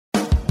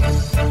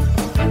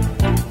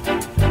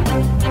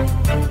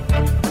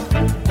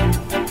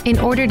In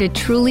order to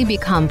truly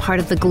become part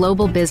of the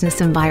global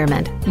business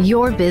environment,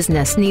 your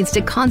business needs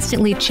to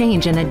constantly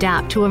change and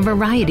adapt to a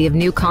variety of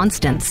new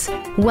constants.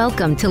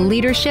 Welcome to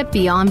Leadership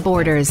Beyond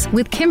Borders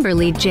with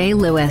Kimberly J.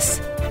 Lewis.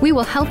 We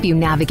will help you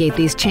navigate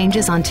these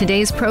changes on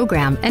today's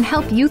program and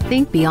help you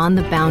think beyond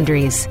the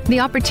boundaries. The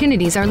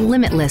opportunities are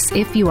limitless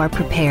if you are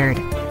prepared.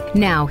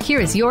 Now, here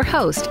is your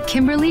host,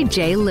 Kimberly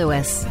J.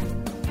 Lewis.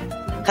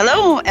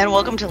 Hello, and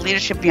welcome to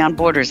Leadership Beyond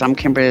Borders. I'm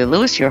Kimberly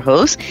Lewis, your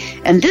host,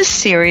 and this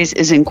series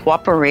is in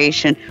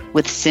cooperation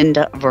with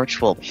Cinda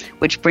Virtual,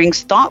 which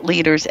brings thought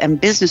leaders and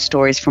business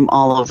stories from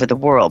all over the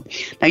world.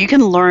 Now, you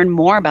can learn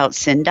more about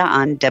Cinda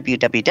on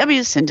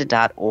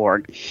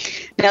www.cinda.org.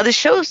 Now, the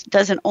show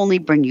doesn't only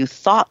bring you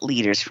thought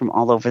leaders from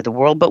all over the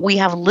world, but we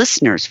have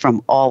listeners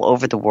from all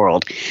over the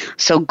world.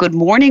 So good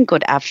morning,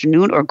 good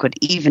afternoon, or good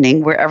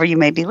evening, wherever you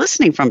may be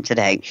listening from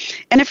today.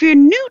 And if you're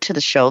new to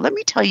the show, let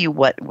me tell you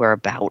what we're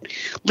about.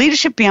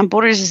 Leadership Beyond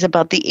Borders is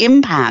about the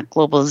impact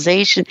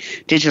globalization,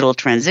 digital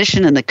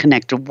transition, and the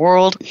connected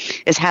world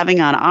is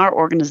having on our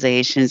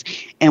organizations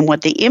and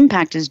what the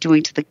impact is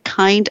doing to the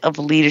kind of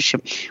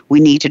leadership we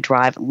need to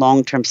drive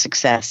long-term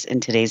success in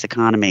today's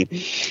economy.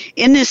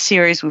 In this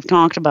series, we've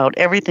talked about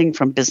everything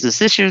from business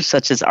issues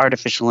such as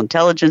artificial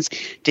intelligence,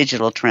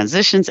 digital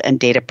transitions, and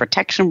data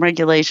protection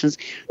regulations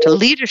to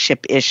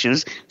leadership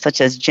issues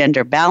such as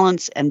gender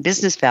balance and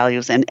business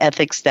values and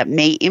ethics that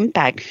may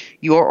impact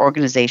your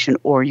organization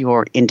or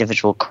your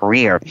individual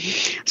career.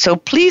 So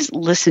please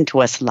listen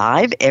to us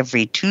live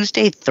every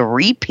Tuesday,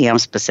 3 p.m.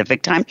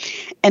 Pacific time.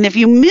 And if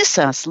you miss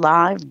us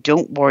live,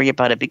 don't worry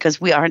about it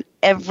because we are on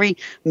every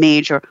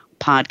major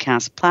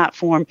podcast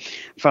platform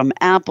from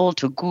Apple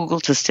to Google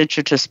to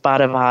Stitcher to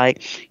Spotify.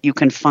 You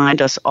can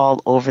find us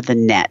all over the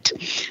net.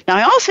 Now,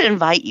 I also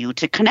invite you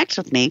to connect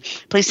with me.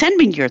 Please send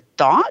me your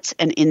thoughts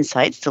and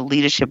insights to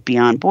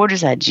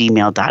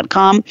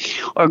leadershipbeyondborders@gmail.com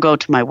or go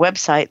to my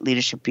website,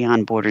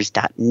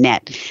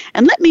 leadershipbeyondborders.net,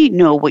 and let me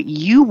know what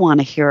you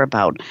want to hear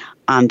about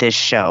on this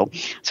show.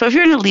 So if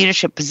you're in a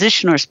leadership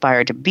position or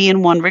aspire to be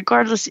in one,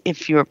 regardless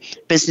if your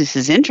business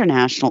is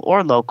international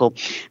or local,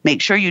 make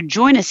sure you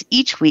join us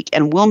each week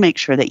and we'll make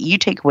sure that you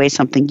take away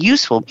something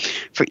useful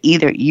for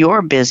either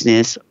your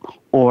business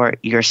or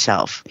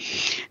yourself.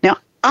 Now,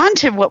 on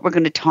to what we're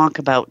going to talk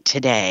about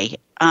today.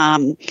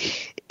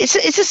 It's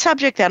a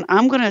subject that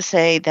I'm going to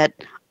say that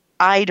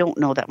I don't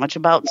know that much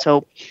about.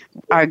 So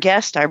our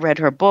guest, I read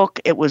her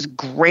book. It was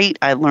great.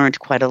 I learned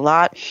quite a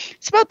lot.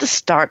 It's about the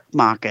stock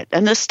market.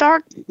 And the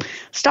stock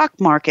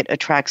market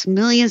attracts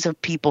millions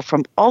of people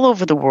from all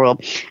over the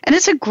world. And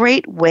it's a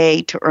great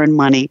way to earn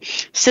money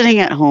sitting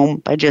at home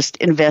by just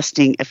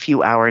investing a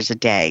few hours a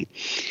day.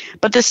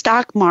 But the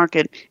stock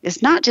market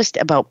is not just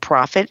about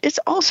profit. It's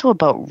also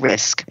about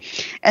risk.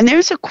 And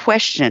there's a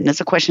question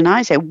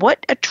I say,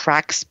 what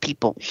attracts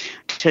people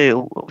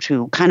to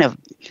kind of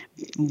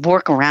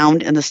work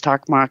around in the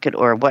stock market,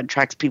 or what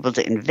attracts people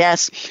to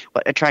invest,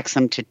 what attracts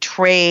them to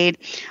trade?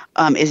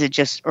 Is it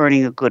just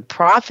earning a good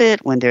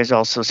profit when there's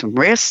also some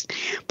risk?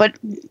 But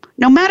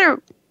no matter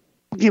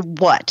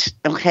what,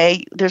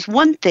 okay, there's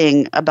one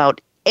thing about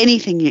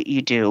anything that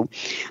you do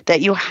that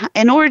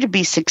in order to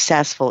be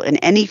successful in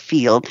any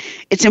field,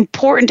 it's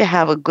important to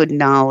have a good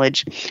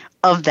knowledge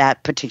of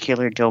that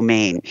particular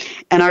domain.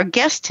 And our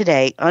guest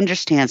today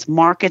understands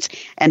markets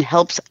and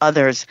helps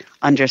others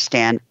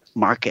understand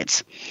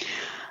markets.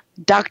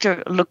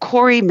 Dr.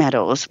 LaCorey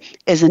Meadows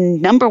is a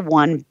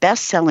 #1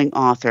 best-selling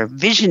author,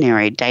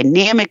 visionary,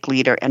 dynamic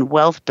leader, and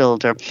wealth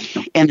builder,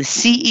 and the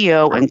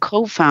CEO and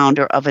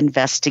co-founder of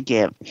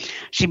Investigive.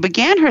 She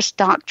began her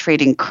stock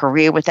trading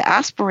career with the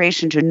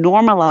aspiration to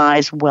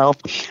normalize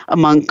wealth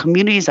among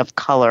communities of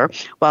color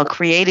while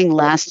creating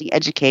lasting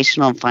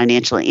educational and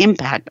financial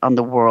impact on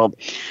the world.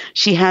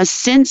 She has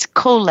since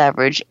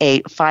co-leveraged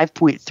a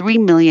 $5.3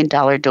 million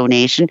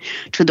donation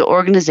to the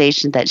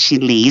organization that she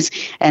leads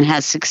and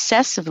has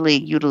successfully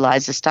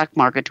utilize the stock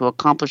market to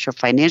accomplish her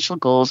financial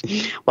goals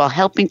while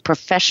helping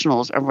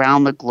professionals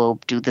around the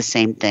globe do the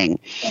same thing.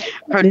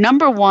 Her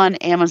 #1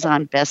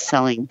 Amazon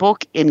best-selling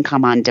book,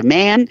 Income on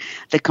Demand,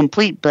 The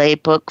Complete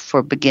Playbook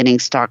for Beginning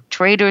Stock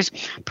Traders,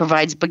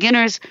 provides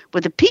beginners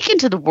with a peek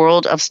into the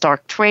world of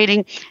stock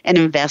trading and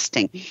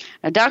investing.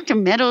 Now, Dr.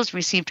 Meadows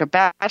received her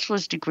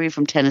bachelor's degree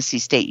from Tennessee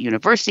State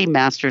University,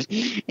 master's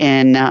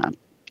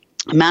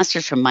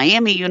from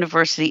Miami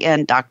University,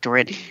 and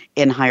doctorate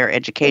in higher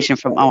education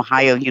from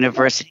Ohio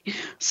University.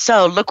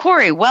 So,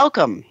 LaCorey,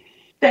 welcome.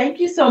 Thank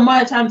you so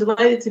much. I'm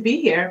delighted to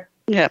be here.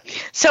 Yeah.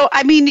 So,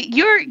 I mean,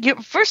 you're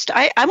first,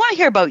 I want to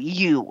hear about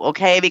you,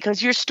 okay?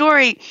 Because your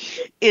story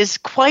is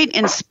quite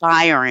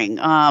inspiring.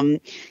 How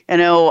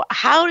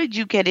did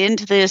you get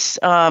into this,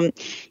 and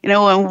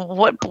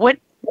what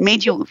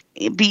made you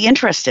be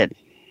interested?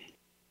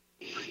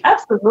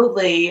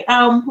 Absolutely.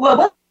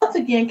 Well, once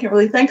again,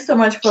 Kimberly, thanks so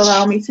much for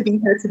allowing me to be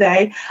here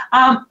today.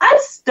 I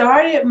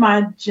started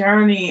my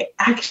journey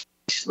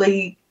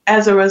actually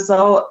as a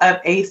result of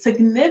a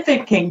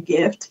significant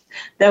gift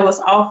that was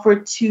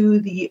offered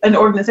to an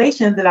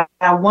organization that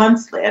I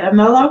once led. I'm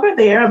no longer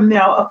there. I'm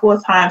now a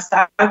full-time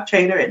stock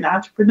trader and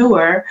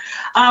entrepreneur.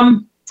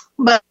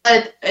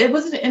 But it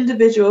was an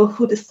individual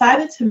who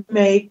decided to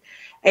make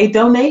a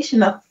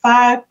donation of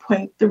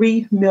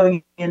 $5.3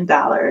 million.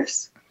 Oh,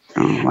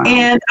 wow.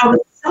 And I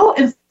was so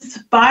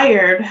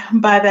inspired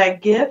by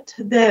that gift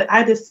that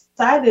I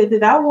decided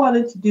that I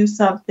wanted to do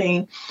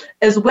something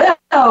as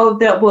well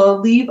that will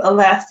leave a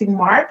lasting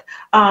mark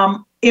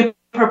in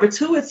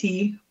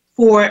perpetuity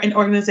for an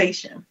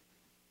organization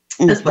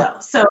as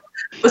well. So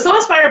I was so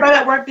inspired by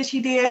that work that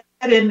she did,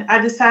 and I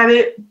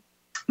decided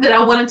that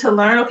I wanted to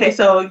learn, okay,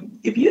 so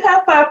if you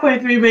have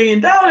 $5.3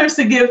 million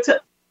to give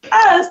to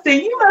us,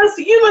 then you must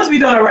be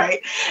doing it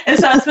right. And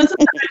so I spent some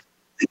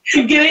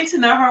time getting to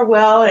know her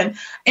well, and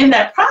in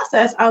that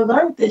process, I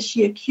learned that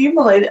she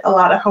accumulated a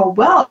lot of her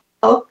wealth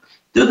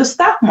through the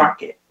stock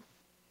market.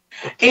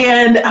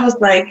 And I was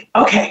like,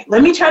 okay,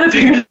 let me try to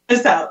figure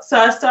this out. So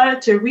I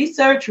started to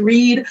research,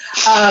 read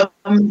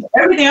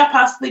everything I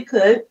possibly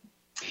could,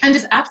 and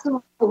just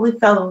absolutely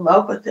fell in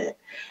love with it.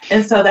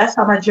 And so that's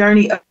how my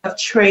journey of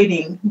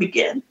trading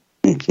began.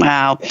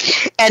 Wow.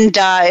 And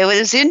it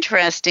was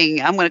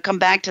interesting. I'm going to come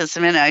back to this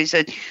in a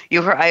minute.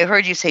 I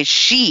heard you say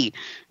she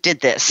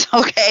did this.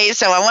 Okay.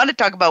 So I want to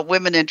talk about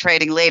women in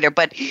trading later.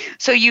 But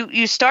so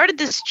you started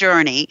this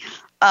journey,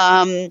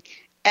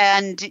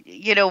 and,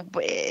 you know,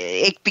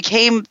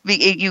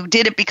 you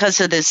did it because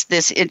of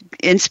this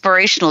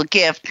inspirational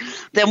gift.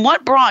 Then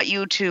what brought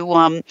you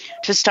to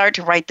start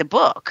to write the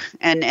book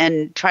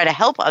and try to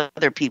help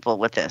other people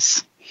with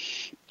this?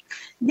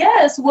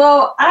 Yes,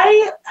 well,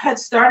 I had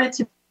started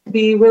to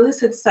be really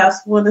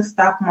successful in the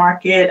stock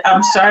market.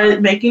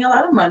 Started making a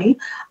lot of money,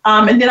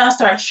 and then I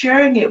started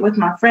sharing it with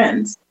my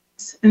friends.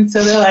 And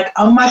so they're like,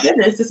 oh my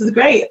goodness, this is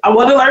great. I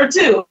want to learn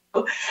too.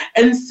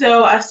 And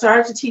so I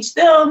started to teach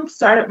them,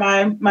 started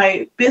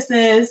my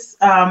business,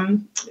 got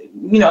my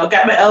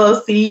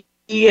LLC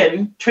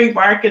and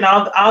trademark and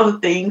all the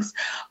things.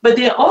 But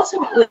then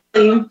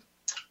ultimately,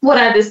 what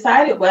I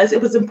decided was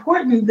it was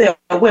important that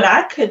when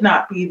I could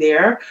not be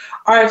there,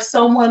 or if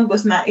someone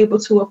was not able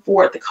to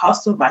afford the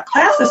cost of my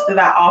classes that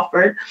I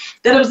offered,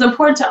 that it was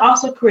important to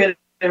also create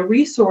a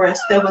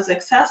resource that was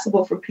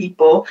accessible for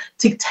people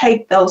to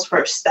take those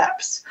first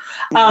steps.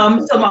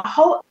 So my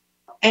whole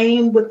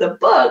aim with the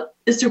book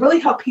is to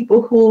really help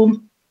people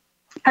who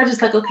are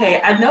just like,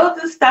 okay, I know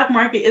the stock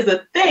market is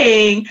a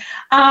thing.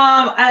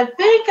 I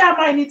think I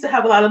might need to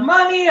have a lot of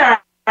money, or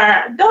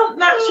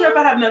not sure if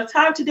I have enough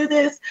time to do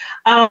this.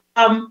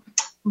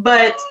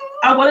 But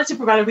I wanted to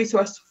provide a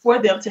resource for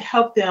them to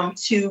help them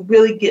to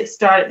really get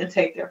started and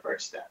take their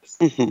first steps.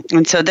 Mm-hmm.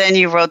 And so then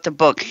you wrote the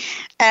book.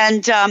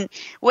 And to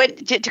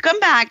come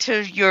back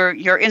to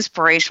your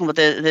inspiration with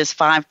this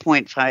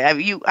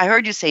 5.5, I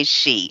heard you say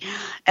she.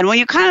 And when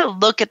you kind of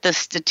look at the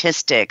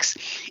statistics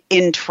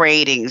in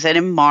tradings and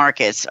in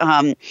markets,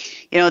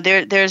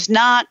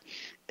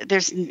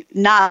 there's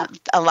not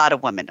a lot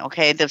of women,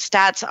 okay? The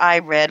stats I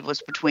read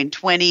was between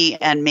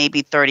 20 and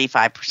maybe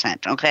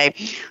 35%, okay?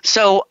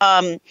 So,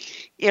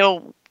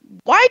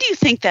 why do you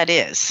think that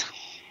is?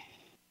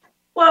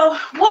 Well,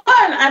 one,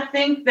 I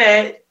think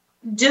that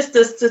just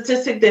the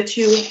statistic that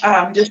you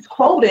just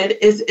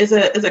quoted is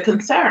a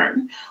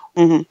concern.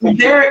 Mm-hmm.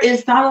 There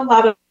is not a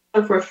lot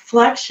of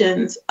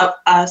reflections of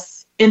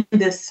us in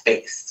this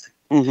space.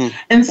 Mm-hmm.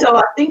 And so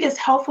I think it's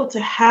helpful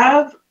to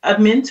have a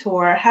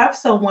mentor, have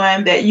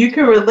someone that you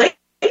can relate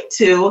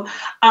to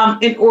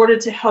in order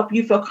to help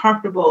you feel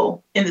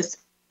comfortable in this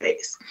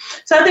space.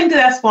 So I think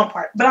that's one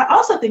part. But I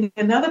also think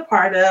another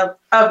part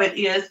of it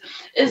is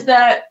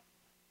that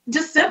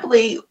just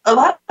simply a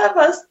lot of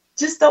us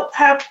just don't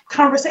have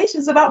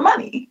conversations about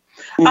money.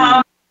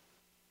 Mm-hmm.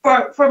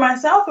 For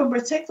myself in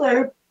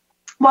particular,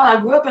 while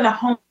I grew up in a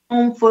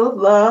home full of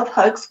love,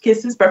 hugs,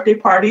 kisses, birthday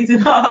parties,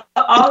 and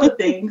all the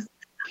things,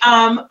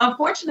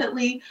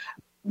 unfortunately,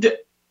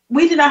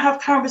 we did not have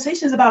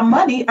conversations about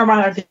money around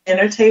our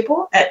dinner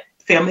table, at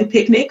family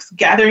picnics,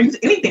 gatherings,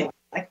 anything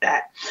like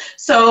that.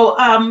 So,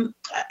 and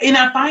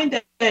I find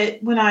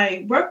that when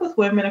I work with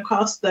women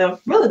across the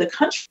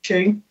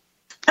country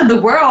and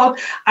the world,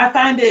 I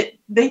find that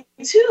they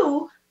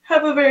too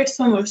have a very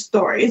similar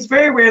story. It's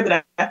very rare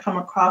that I come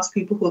across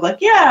people who are like,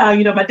 yeah,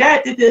 my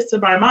dad did this or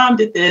my mom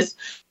did this.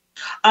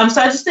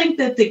 So I just think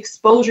that the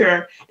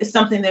exposure is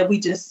something that we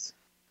just,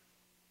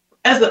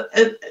 as a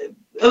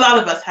lot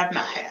of us have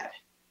not had.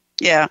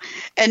 Yeah,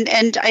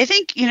 and I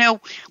think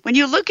when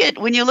you look at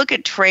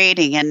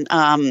trading and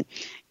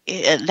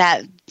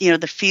that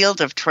the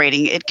field of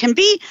trading, it can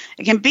be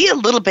a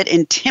little bit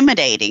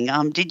intimidating.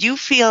 Did you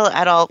feel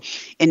at all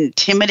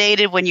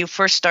intimidated when you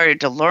first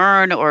started to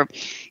learn, or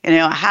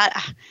how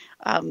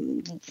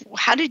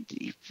did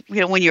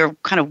when you're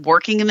kind of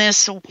working in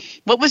this?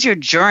 What was your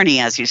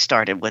journey as you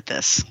started with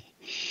this?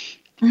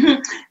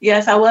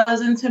 Yes, I was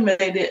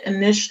intimidated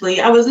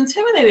initially. I was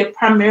intimidated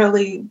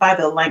primarily by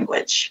the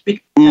language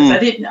because I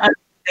didn't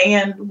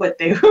understand what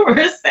they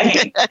were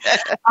saying.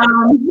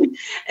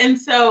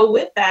 And so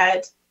with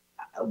that,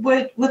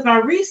 with my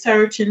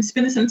research and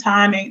spending some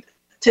time and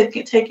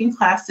taking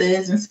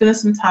classes and spending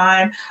some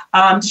time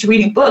just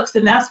reading books,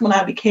 and that's when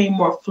I became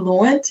more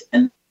fluent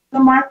in the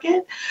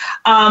market.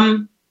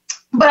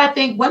 But I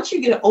think once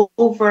you get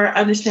over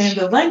understanding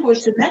the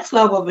language, the next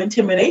level of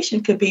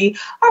intimidation could be,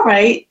 all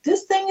right,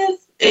 this thing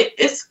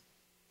it's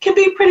can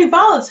be pretty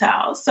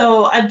volatile.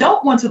 So I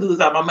don't want to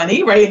lose all my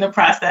money right in the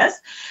process.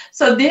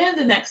 So then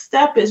the next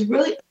step is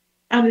really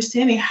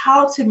understanding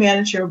how to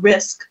manage your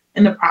risk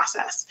in the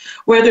process,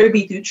 whether it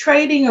be through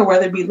trading or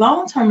whether it be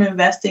long-term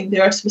investing.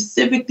 There are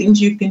specific things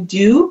you can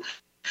do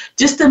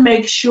just to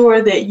make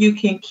sure that you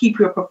can keep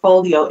your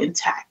portfolio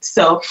intact.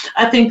 So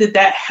I think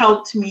that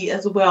helped me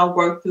as well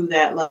work through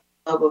that level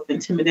of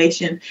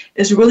intimidation,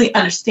 is really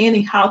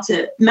understanding how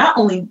to not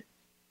only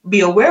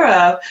be aware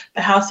of,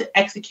 but how to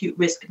execute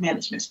risk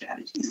management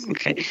strategies.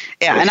 Okay,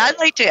 yeah, and I'd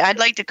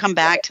like to come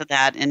back to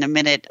that in a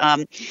minute.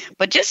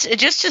 But just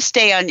to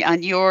stay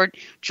on your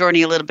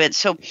journey a little bit.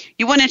 So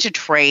you went into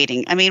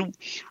trading. I mean,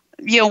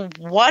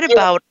 what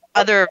about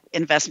other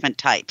investment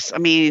types? I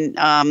mean,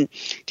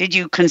 did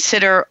you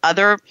consider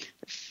other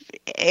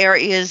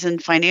areas in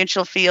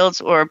financial fields,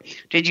 or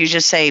did you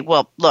just say,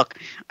 well, look,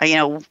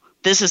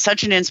 this is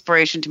such an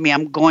inspiration to me,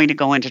 I'm going to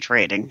go into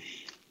trading?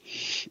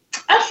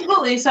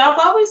 Absolutely. So I've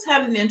always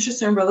had an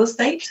interest in real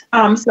estate.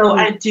 So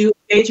I do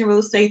engage in real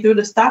estate through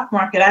the stock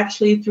market,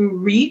 actually through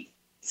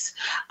REITs.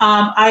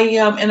 I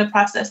am in the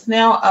process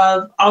now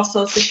of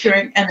also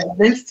securing an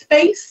event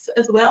space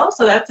as well.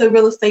 So that's a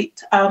real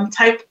estate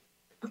type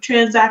of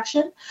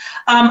transaction.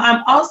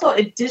 I'm also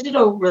a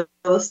digital real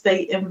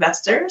estate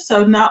investor.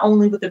 So not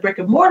only with the brick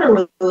and mortar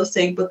real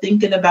estate, but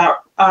thinking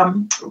about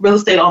real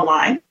estate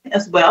online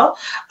as well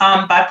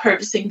by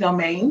purchasing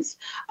domains.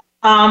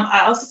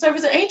 I also serve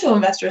as an angel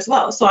investor as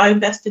well. So I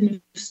invest in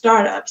new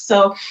startups.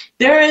 So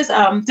there is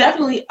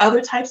definitely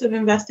other types of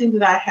investing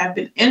that I have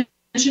been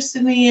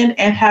interested in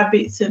and have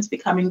since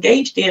become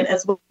engaged in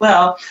as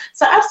well.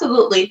 So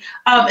absolutely.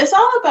 It's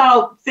all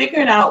about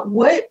figuring out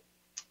what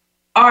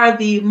are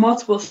the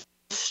multiple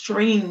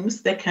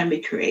streams that can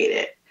be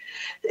created.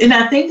 And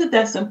I think that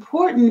that's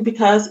important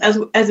because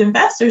as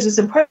investors, it's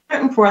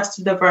important for us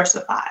to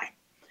diversify.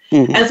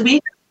 Mm-hmm. As we've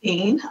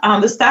seen,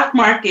 the stock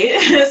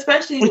market,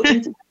 especially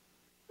with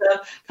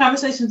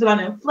conversations about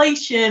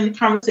inflation,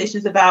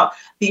 conversations about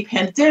the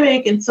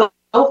pandemic, and so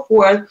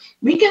forth,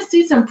 we can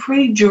see some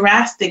pretty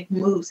drastic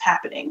moves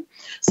happening.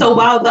 So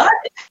while that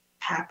is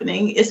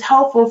happening, it's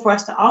helpful for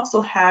us to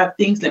also have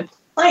things in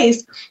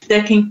place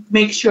that can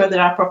make sure that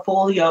our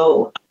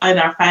portfolio and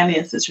our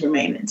finances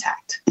remain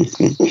intact.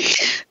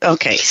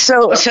 Okay,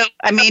 so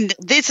I mean,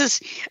 this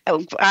is.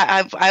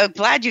 I'm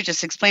glad you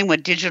just explained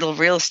what digital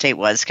real estate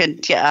was.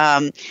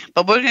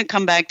 But we're going to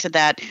come back to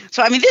that.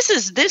 So I mean,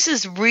 this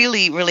is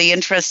really, really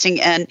interesting,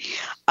 and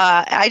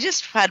I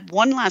just had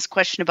one last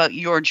question about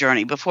your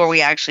journey before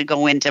we actually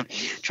go into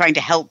trying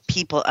to help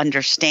people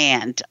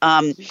understand.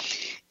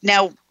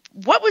 Now,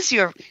 what was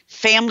your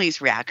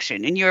family's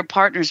reaction and your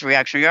partner's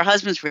reaction, or your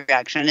husband's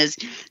reaction as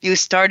you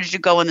started to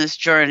go on this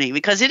journey?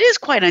 Because it is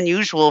quite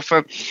unusual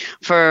for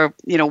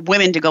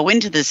women to go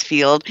into this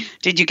field.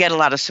 Did you get a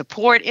lot of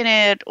support in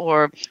it,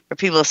 or were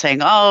people saying,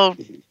 "Oh,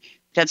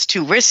 that's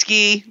too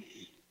risky"?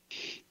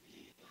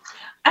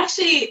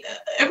 Actually,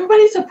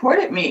 everybody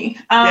supported me.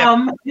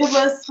 It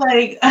was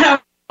like I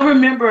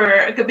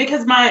remember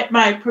because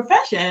my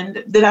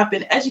profession that I've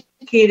been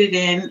educated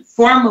in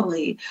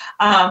formally.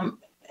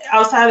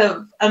 Outside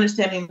of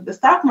understanding the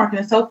stock market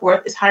and so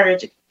forth, is higher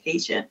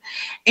education.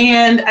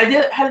 And I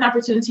had an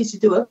opportunity to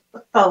do a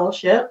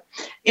fellowship.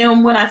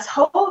 And when I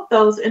told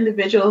those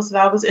individuals that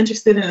I was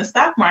interested in the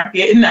stock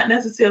market and not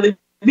necessarily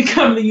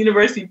become the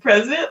university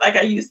president like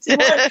I used to,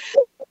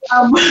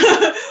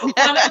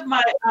 one of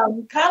my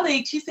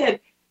colleagues, she said,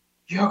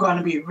 "You're going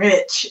to be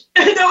rich."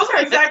 That was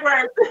her exact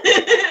words.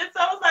 So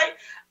I was like,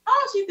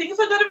 "Oh, she thinks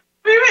I'm going to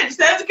be rich.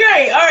 That's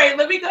great. All right,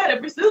 let me go ahead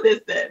and pursue this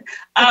then."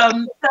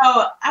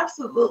 So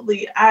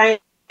absolutely, I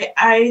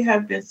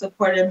have been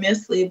supported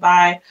immensely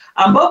by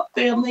both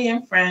family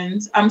and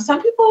friends.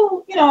 Some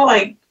people,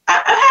 like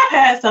I have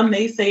had some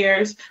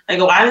naysayers, like,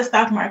 why the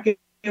stock market?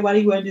 Why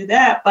do you want to do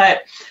that?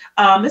 But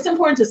it's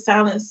important to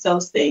silence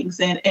those things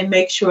and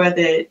make sure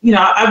that,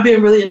 I've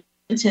been really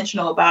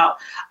intentional about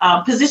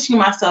positioning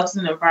myself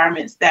in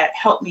environments that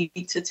help me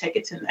to take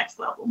it to the next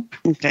level.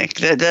 Okay,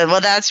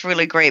 well, that's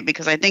really great,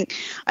 because I think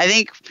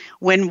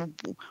when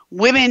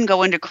women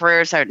go into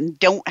careers that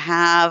don't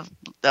have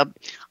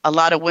a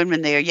lot of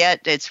women there yet,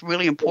 it's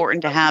really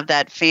important to have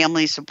that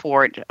family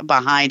support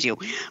behind you.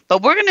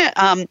 But we're going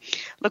to,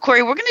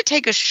 LaCorey, we're going to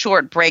take a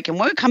short break, and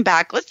when we come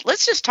back,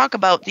 let's just talk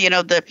about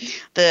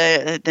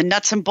the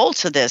nuts and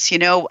bolts of this.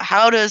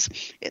 How does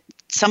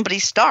somebody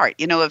start?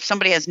 If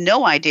somebody has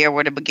no idea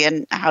where to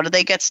begin, how do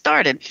they get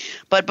started?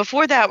 But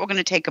before that, we're going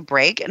to take a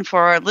break. And for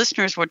our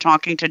listeners, we're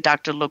talking to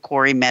Dr.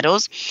 LaCorey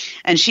Meadows,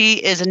 and she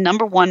is a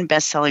 #1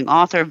 best-selling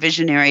author,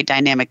 visionary,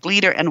 dynamic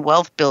leader, and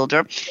wealth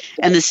builder,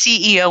 and the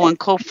CEO and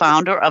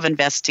co-founder of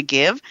Invest to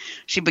Give.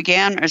 She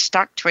began her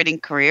stock trading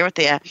career with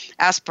the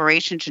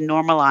aspiration to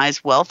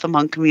normalize wealth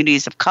among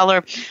communities of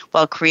color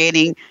while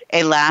creating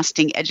a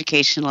lasting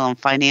educational and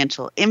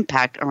financial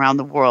impact around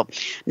the world.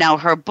 Now,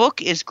 her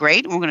book is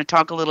great, and we're going to talk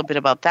talk a little bit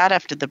about that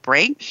after the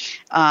break.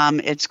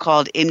 It's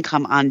called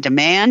Income on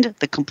Demand,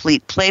 the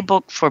complete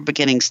playbook for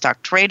beginning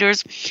stock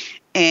traders.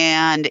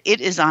 And it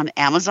is on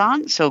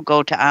Amazon. So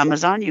go to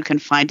Amazon. You can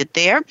find it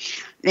there.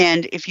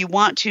 And if you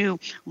want to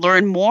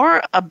learn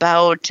more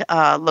about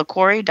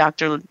LaCorey,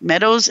 Dr.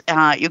 Meadows,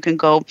 you can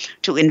go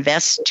to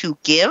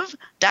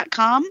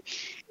invest2give.com.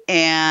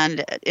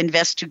 And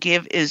Invest to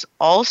Give is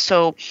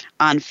also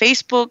on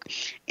Facebook.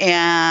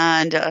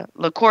 And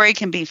LaCorey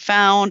can be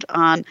found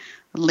on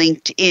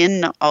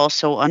LinkedIn,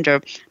 also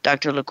under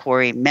Dr.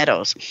 LaCorey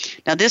Meadows.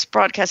 Now, this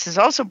broadcast is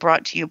also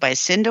brought to you by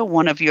Cinda,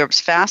 one of Europe's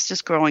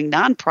fastest growing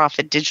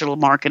nonprofit digital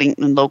marketing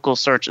and local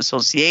search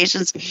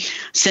associations.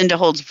 Cinda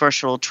holds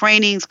virtual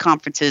trainings,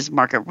 conferences,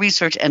 market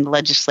research, and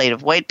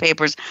legislative white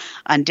papers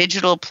on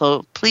digital.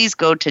 Please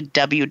go to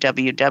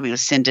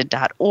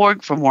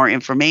www.cinda.org for more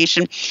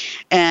information.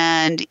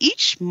 And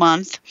each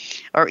month,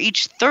 or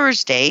each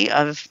Thursday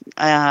of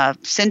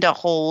Cinda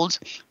holds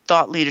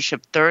Thought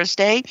Leadership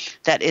Thursday.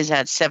 That is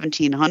at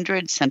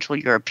 1700 Central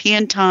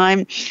European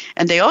Time.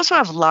 And they also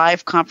have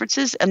live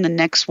conferences, and the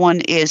next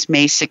one is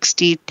May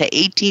 16th to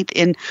 18th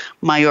in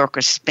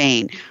Mallorca,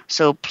 Spain.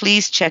 So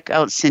please check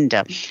out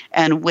Cinda.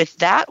 And with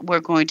that, we're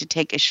going to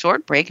take a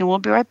short break, and we'll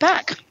be right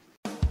back.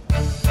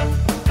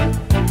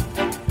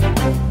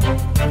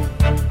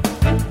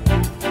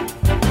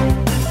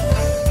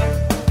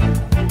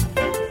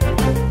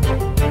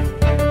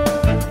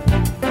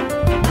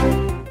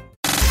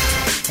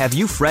 Have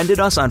you friended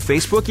us on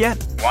Facebook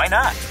yet? Why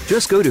not?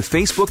 Just go to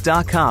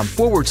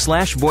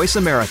facebook.com/Voice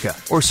America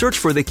or search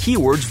for the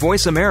keywords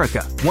Voice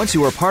America. Once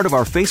you are part of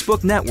our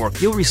Facebook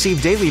network, you'll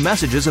receive daily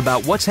messages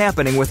about what's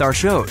happening with our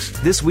shows,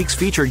 this week's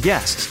featured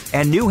guests,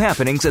 and new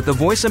happenings at the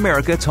Voice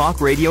America Talk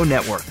Radio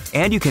Network.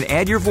 And you can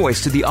add your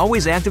voice to the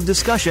always active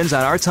discussions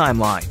on our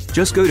timeline.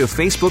 Just go to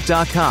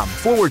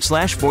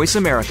facebook.com/Voice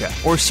America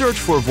or search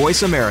for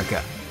Voice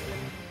America.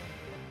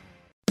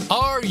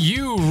 Are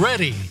you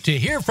ready to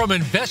hear from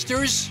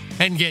investors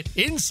and get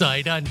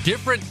insight on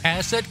different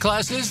asset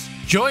classes?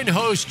 Join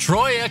host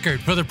Troy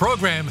Eckert for the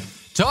program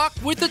Talk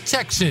with the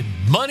Texan,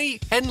 Money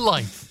and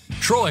Life.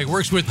 Troy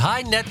works with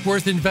high net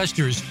worth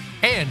investors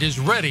and is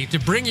ready to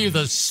bring you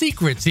the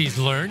secrets he's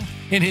learned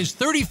in his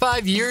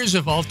 35 years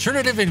of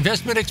alternative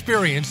investment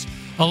experience,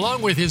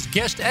 along with his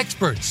guest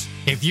experts.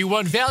 If you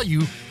want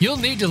value, you'll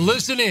need to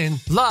listen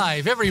in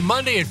live every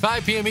Monday at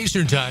 5 p.m.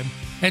 Eastern Time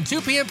and 2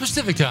 p.m.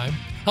 Pacific Time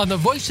on the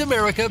Voice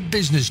America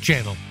Business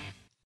Channel.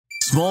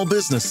 Small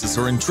businesses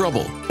are in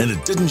trouble, and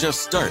it didn't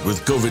just start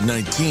with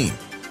COVID-19.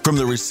 From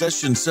the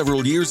recession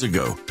several years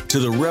ago to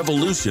the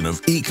revolution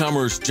of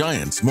e-commerce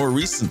giants more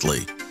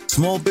recently,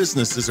 small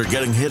businesses are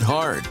getting hit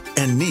hard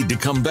and need to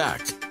come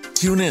back.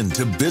 Tune in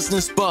to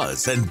Business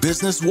Buzz and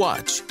Business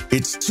Watch.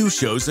 It's 2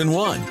 shows in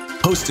one,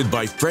 hosted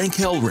by Frank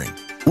Hellring.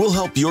 We'll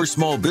help your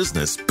small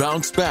business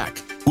bounce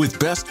back with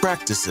best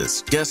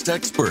practices, guest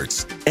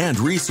experts, and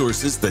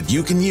resources that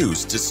you can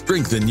use to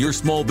strengthen your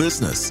small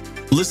business.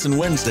 Listen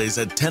Wednesdays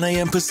at 10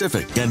 a.m.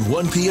 Pacific and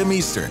 1 p.m.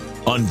 Eastern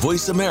on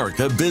Voice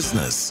America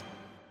Business.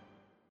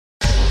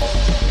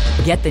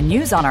 Get the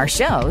news on our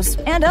shows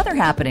and other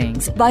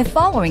happenings by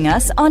following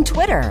us on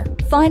Twitter.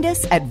 Find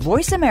us at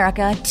Voice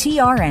America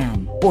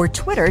TRN or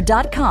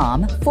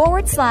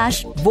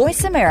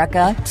twitter.com/Voice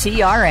America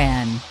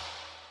TRN.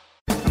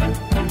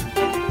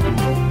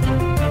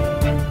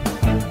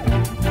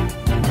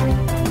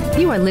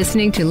 You are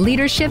listening to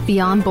Leadership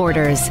Beyond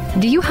Borders.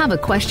 Do you have a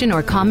question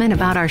or comment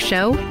about our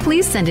show?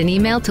 Please send an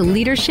email to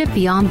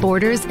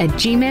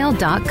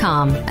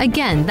leadershipbeyondborders@gmail.com.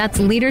 Again, that's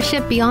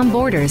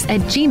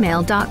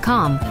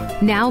leadershipbeyondborders@gmail.com.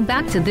 Now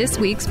back to this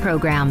week's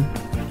program.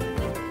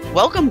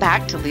 Welcome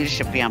back to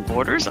Leadership Beyond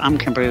Borders. I'm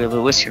Kimberly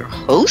Lewis, your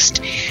host.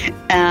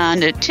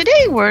 And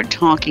today we're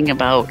talking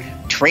about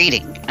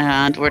trading.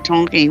 And we're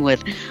talking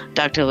with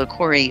Dr.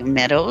 LaCorey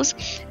Meadows.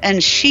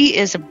 And she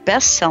is a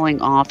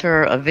best-selling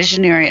author, a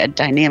visionary, a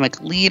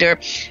dynamic leader,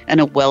 and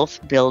a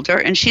wealth builder.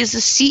 And she is the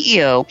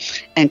CEO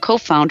and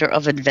co-founder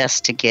of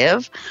Invest to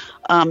Give.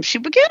 She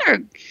began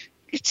her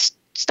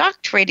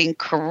stock trading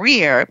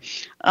career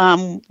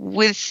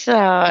with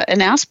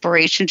an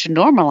aspiration to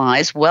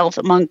normalize wealth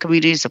among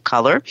communities of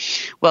color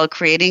while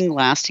creating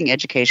lasting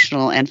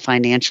educational and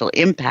financial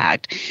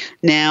impact.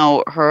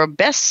 Now, her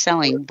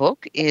best-selling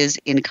book is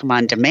Income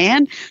on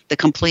Demand, the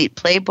complete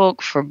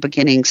playbook for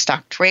beginning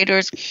stock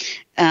traders.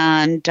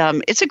 And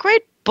it's a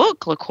great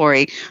book,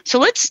 LaCorey. So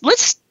let's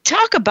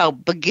talk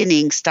about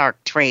beginning stock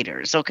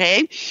traders,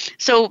 okay?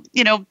 So,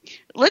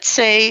 let's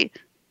say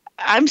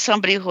I'm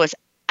somebody who has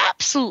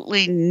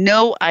absolutely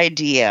no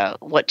idea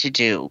what to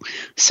do.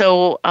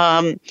 So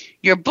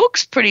your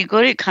book's pretty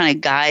good. It kind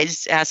of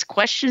guides, asks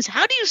questions.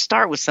 How do you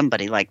start with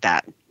somebody like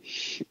that?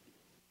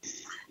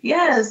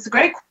 Yes,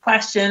 great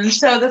question.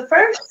 So the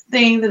first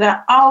thing that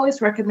I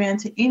always recommend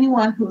to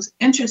anyone who's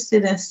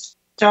interested in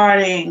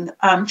starting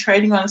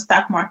trading on the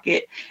stock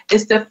market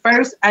is to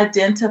first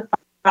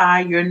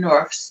identify your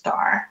North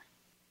Star.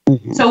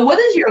 Mm-hmm. So what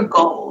is your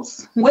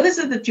goals? What is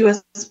it that you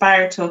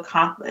aspire to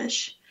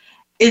accomplish?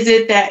 Is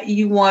it that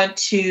you want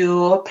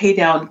to pay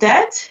down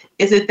debt?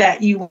 Is it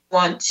that you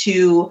want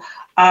to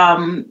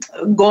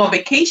go on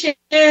vacation?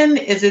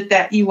 Is it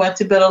that you want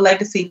to build a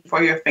legacy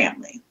for your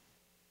family?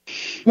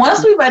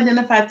 Once we've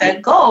identified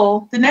that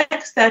goal, the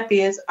next step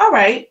is, all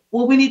right,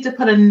 well, we need to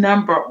put a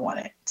number on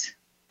it.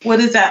 What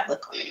does that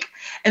look like?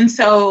 And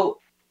so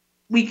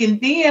we can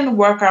then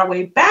work our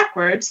way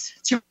backwards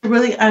to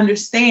really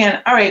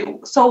understand, all right,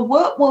 so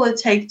what will it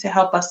take to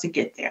help us to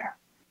get there?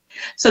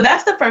 So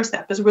that's the first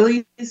step, is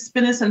really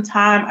spending some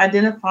time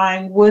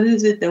identifying what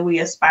is it that we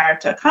aspire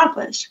to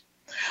accomplish.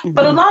 Mm-hmm.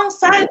 But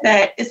alongside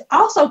that, it's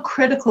also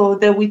critical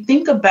that we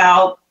think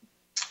about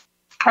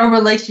our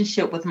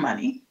relationship with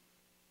money.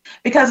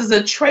 Because as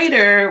a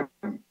trader,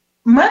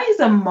 money is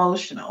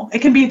emotional. It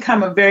can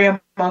become a very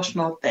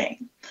emotional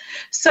thing.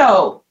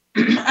 So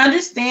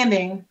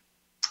understanding,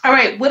 all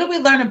right, what do we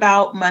learn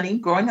about money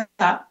growing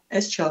up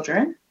as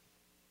children?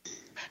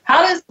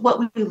 How does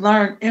what we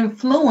learn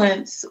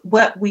influence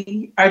what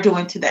we are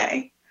doing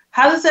today?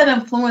 How does that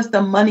influence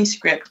the money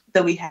script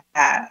that we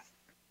have?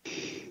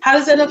 How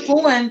does that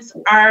influence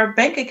our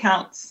bank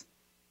accounts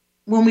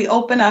when we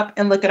open up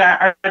and look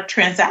at our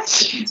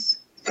transactions?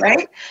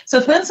 Right? So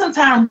spend some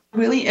time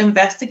really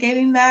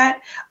investigating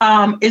that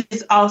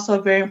is also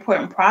a very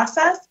important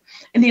process.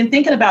 And then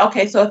thinking about,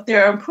 okay, so if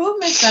there are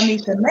improvements I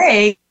need to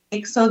make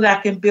so that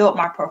I can build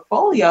my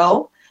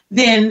portfolio,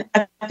 then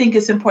I think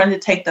it's important to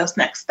take those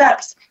next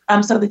steps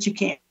so that you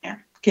can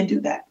do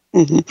that.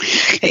 Mm-hmm.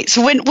 Okay,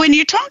 so when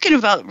you're talking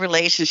about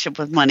relationship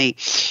with money,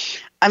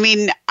 I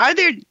mean, are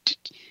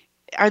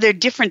there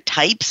different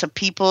types of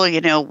people? You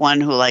know, one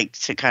who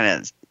likes to kind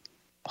of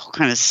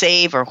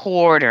save or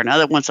hoard, or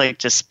another one's like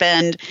to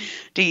spend.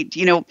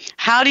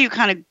 How do you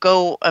kind of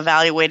go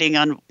evaluating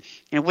on,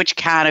 which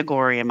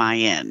category am I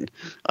in?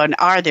 And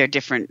are there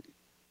different,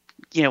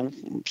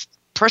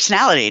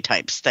 personality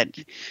types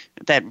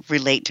that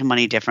relate to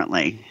money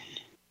differently?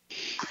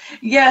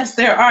 Yes,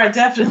 there are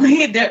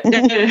definitely.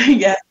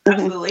 Yes,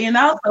 absolutely. And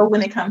also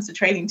when it comes to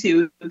trading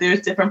too,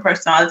 there's different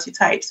personality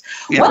types.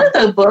 Yeah. One of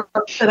the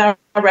books that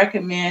I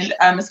recommend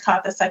is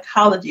called The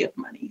Psychology of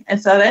Money.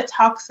 And so that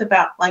talks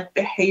about like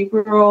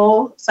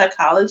behavioral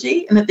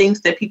psychology and the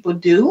things that people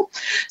do.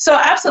 So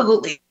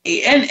absolutely.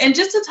 And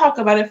just to talk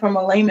about it from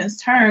a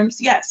layman's terms,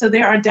 yeah, so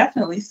there are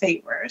definitely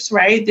savers,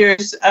 right?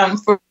 There's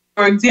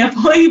for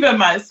example, even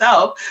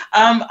myself,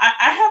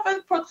 I have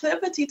a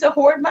proclivity to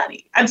hoard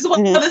money. I just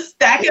want to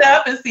stack it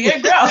up and see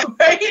it grow,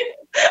 right?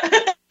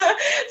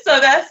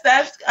 So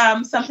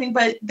that's something,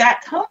 but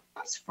that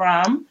comes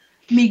from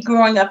me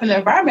growing up in an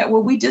environment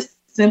where we just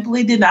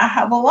simply did not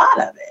have a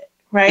lot of it,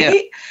 right?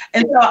 Yeah.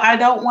 And so I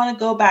don't want to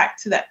go back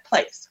to that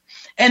place.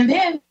 And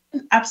then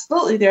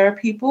absolutely, there are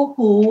people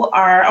who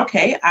are,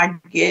 okay, I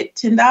get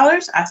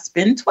 $10, I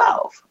spend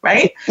 $12,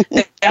 right?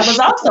 That was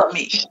also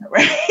me,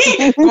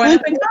 right? Growing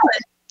up in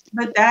college.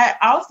 But that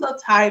also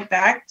tied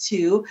back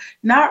to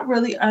not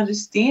really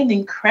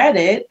understanding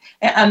credit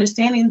and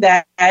understanding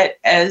that,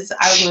 as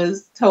I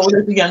was told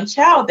as a young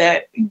child,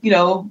 that,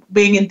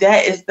 being in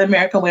debt is the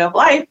American way of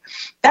life.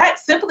 That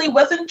simply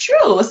wasn't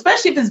true,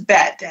 especially if it's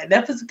bad debt.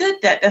 If it's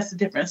good debt, that's a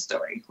different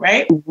story,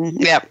 right? Mm-hmm.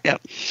 Yeah.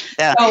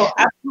 So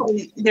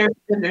absolutely, there's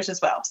vendors as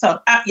well.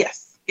 So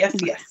yes.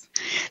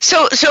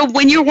 So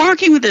when you're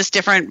working with these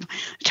different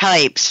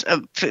types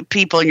of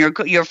people, and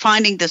you're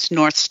finding this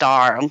North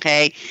Star,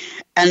 okay,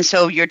 and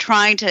so you're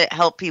trying to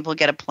help people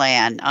get a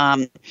plan,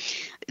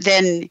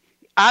 then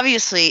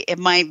obviously it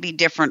might be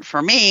different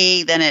for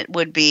me than it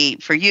would be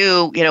for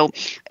you.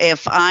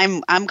 If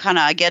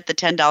I get the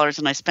 $10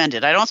 and I spend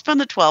it. I don't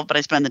spend the 12, but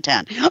I spend the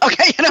 10.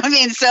 Okay, you know what I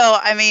mean? So,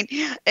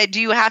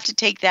 do you have to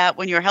take that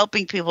when you're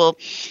helping people,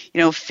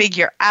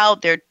 figure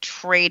out their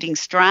trading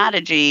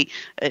strategy?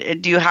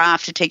 Do you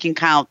have to take into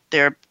account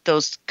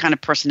those kind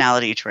of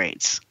personality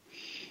traits?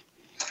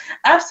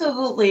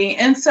 Absolutely.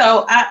 And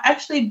so I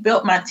actually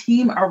built my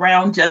team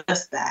around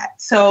just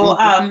that.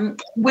 So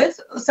with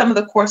some of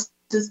the courses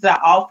that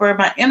I offer,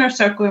 my inner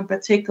circle in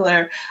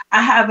particular,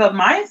 I have a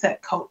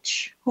mindset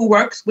coach who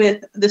works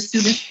with the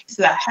students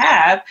that I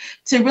have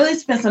to really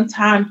spend some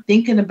time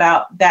thinking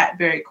about that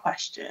very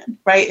question,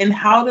 right? And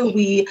how do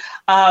we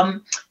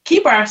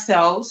keep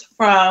ourselves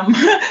from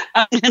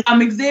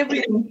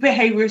exhibiting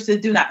behaviors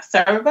that do not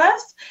serve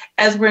us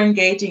as we're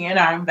engaging in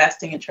our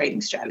investing and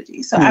trading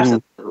strategies? So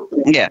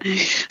absolutely. Yeah.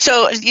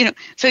 So,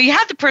 so you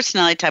have the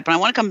personality type, and I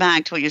want to come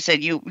back to what you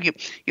said.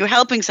 You're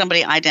helping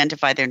somebody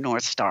identify their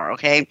North Star,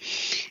 okay?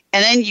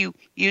 And then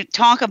you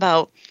talk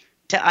about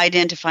to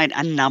identify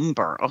a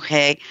number,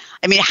 okay?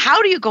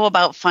 How do you go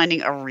about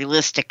finding a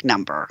realistic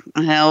number?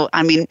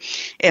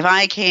 If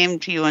I came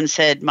to you and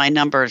said my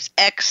number is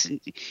X,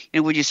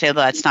 would you say,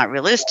 well, that's not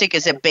realistic?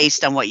 Is it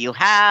based on what you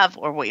have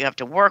or what you have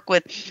to work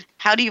with?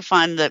 How do you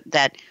find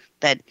that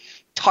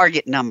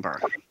target number?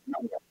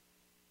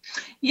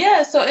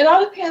 Yeah, so it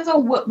all depends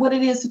on what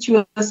it is that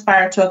you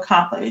aspire to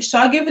accomplish. So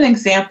I'll give an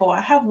example.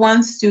 I have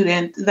one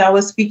student that I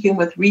was speaking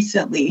with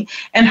recently,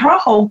 and her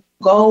whole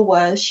goal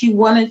was she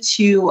wanted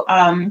to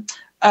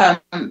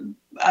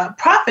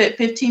profit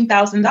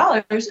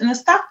 $15,000 in the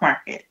stock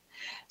market.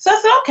 So I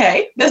said,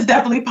 okay, that's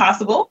definitely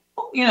possible.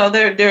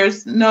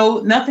 There's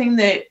nothing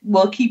that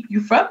will keep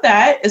you from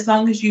that as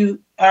long as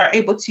you are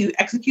able to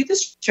execute the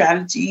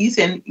strategies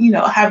and,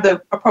 have the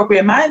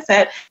appropriate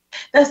mindset.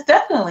 That's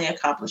definitely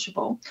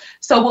accomplishable.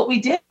 So what we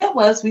did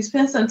was we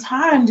spent some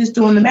time just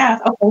doing the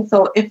math. Okay,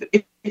 so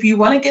if you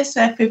want to get to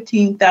that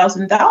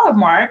 $15,000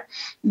 mark,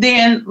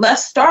 then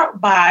let's start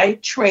by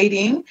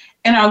trading.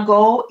 And our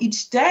goal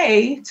each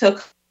day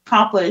to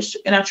accomplish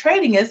in our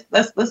trading is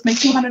let's make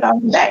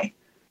 $200 a day.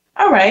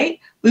 All right,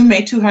 we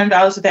made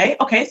 $200 a day.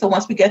 Okay, so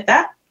once we get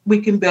that,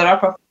 we can build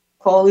our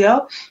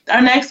portfolio.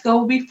 Our next goal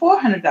will be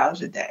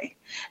 $400 a day.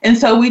 And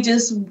so we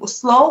just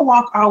slow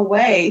walk our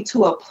way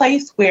to a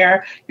place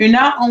where you're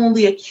not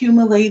only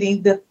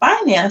accumulating the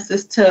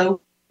finances to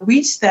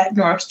reach that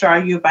North Star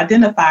you've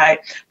identified,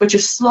 but you're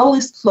slowly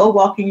slow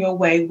walking your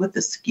way with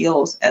the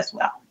skills as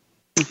well.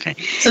 Okay.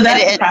 So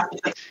that's the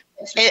process.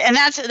 And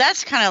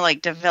that's kind of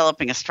like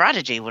developing a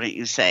strategy, wouldn't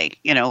you say,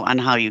 on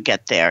how you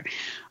get there?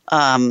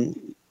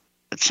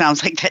 It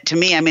sounds like that to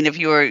me. I mean, if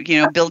you're,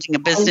 building a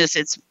business,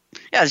 it's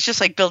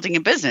just like building a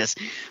business.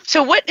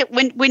 So when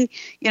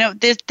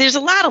there's a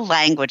lot of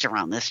language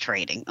around this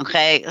trading.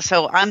 Okay.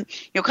 So I'm,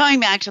 coming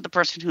back to the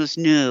person who's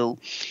new,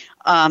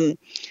 how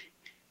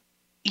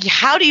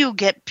do you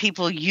get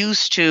people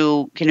used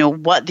to,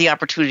 what the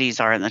opportunities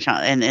are in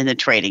the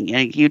trading?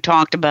 You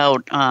talked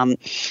about,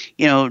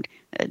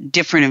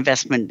 different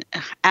investment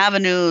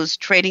avenues,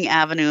 trading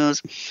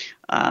avenues.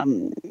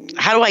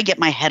 How do I get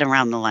my head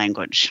around the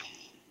language?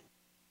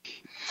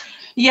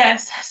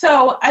 Yes.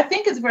 So I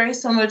think it's very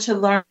similar to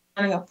learning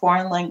a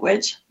foreign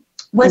language.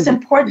 What's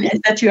important is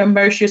that you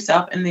immerse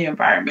yourself in the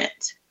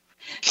environment.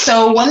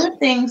 So one of the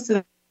things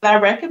that I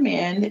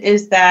recommend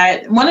is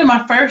that one of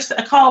my first,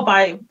 I call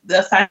by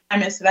the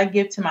assignments that I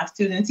give to my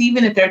students,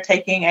 even if they're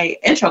taking an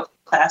intro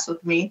class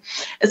with me,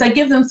 is I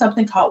give them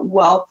something called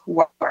wealth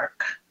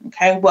work.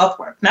 Okay, wealth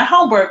work, not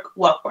homework,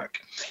 wealth work.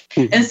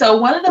 And so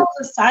one of those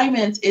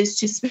assignments is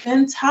to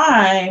spend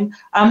time,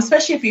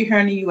 especially if you're here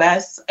in the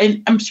U.S.,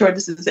 and I'm sure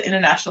this is an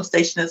international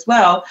station as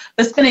well,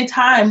 but spending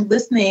time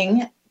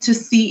listening to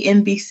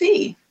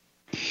CNBC,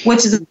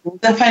 which is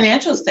the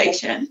financial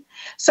station.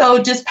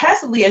 So just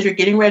passively as you're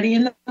getting ready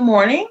in the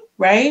morning,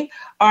 right?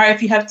 Or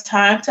if you have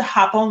time to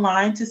hop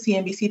online to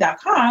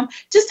CNBC.com,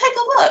 just take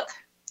a look.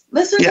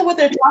 Listen to what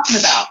they're talking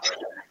about.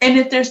 And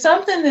if there's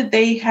something that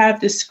they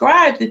have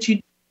described that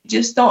you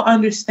just don't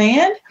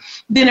understand,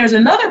 then there's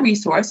another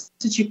resource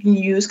that you can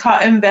use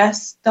called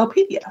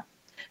Investopedia.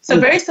 So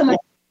very similar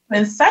to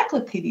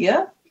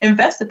Encyclopedia,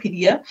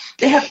 Investopedia,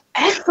 they have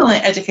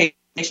excellent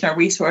educational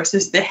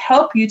resources that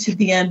help you to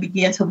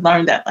begin to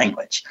learn that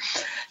language.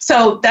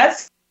 So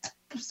that's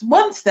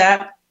one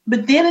step,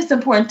 but then it's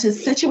important to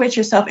situate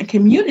yourself in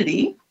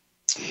community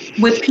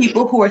with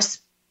people who are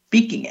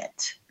speaking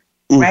it,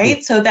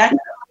 right? So that could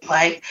look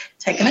like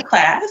taking a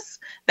class.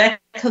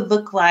 That could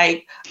look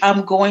like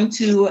going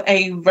to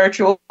a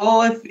virtual,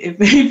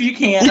 if you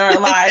can, or a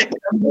live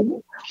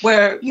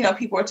where,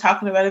 people are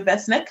talking about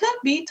investing. That could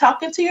be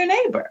talking to your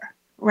neighbor,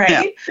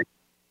 right? Yeah.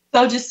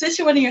 So just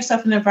situating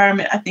yourself in an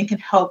environment, I think, can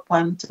help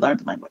one to learn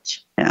the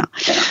language. Yeah.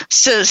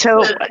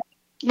 So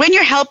when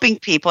you're helping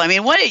people, I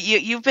mean,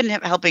 you've been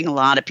helping a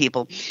lot of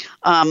people.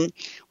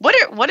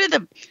 What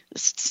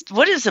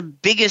is the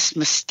biggest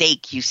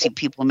mistake you see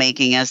people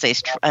making as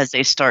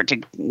they start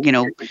to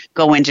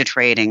go into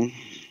trading?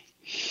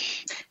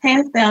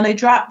 Hands down,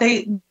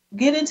 they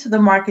get into the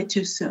market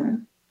too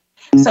soon.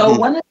 So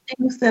one of the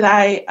things that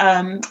I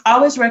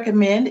always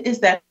recommend is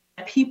that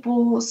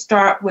people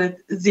start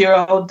with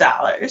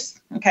 $0.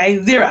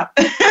 Okay, zero.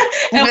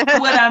 And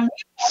what I mean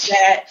by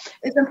that,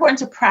 it's important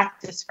to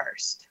practice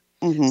first.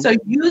 So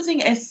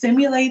using a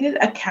simulated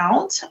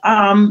account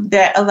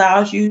that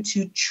allows you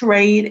to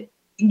trade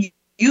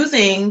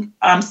using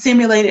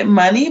simulated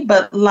money,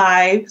 but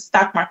live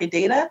stock market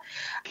data,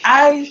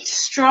 I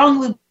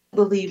strongly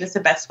believe is the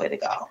best way to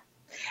go.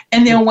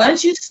 And then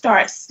once you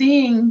start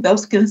seeing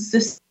those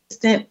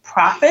consistent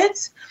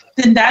profits,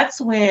 then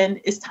that's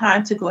when it's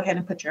time to go ahead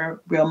and put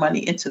your real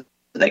money into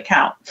the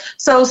account.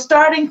 So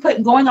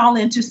going all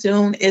in too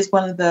soon is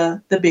one of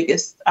the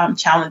biggest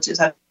challenges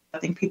I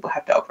think people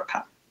have to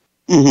overcome.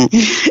 And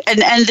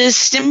this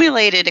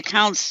simulated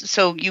accounts,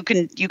 so you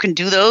can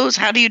do those.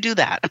 How do you do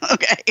that?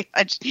 Okay,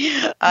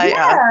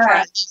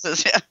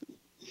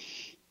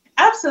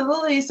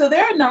 Absolutely. So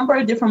there are a number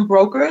of different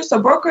brokers.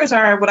 So brokers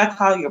are what I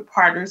call your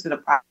partners in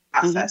the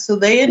process. So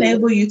they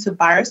enable you to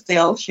buy or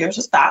sell shares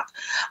of stock,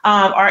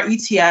 or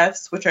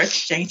ETFs, which are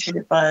exchange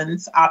traded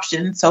funds,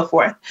 options, so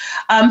forth.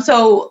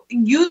 So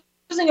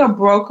using a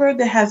broker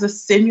that has a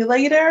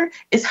simulator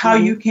is how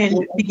you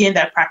can begin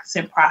that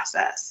practicing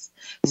process.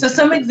 So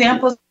some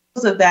examples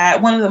of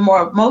that, one of the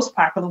most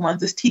popular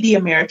ones is TD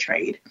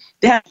Ameritrade.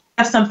 They have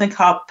something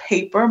called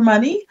paper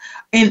money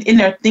in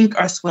their Think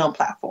or Swim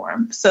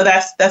platform. So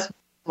that's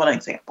one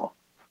example.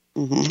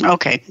 Mm-hmm.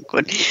 Okay,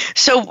 good.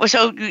 So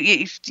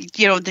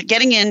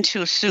getting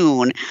into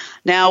soon.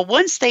 Now,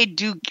 once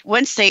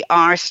they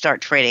are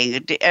start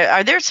trading,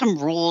 are there some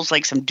rules,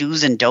 like some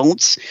do's and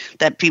don'ts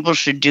that people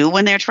should do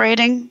when they're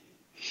trading?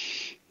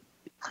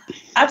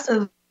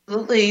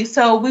 Absolutely.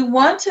 So we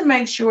want to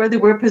make sure that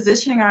we're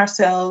positioning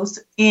ourselves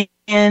in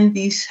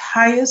the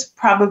highest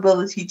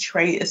probability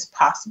trade as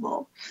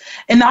possible.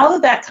 And all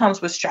of that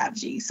comes with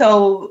strategy.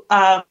 So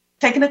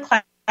taking a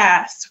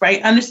class,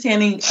 right?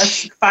 Understanding,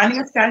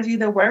 finding a strategy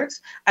that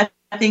works, I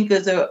think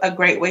is a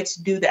great way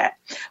to do that.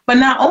 But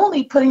not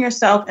only putting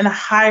yourself in a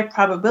high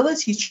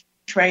probability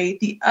trade,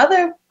 the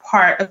other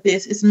part of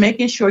this is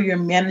making sure you're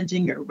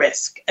managing your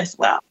risk as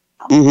well.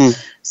 Mm-hmm.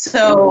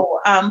 So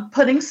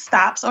putting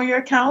stops on your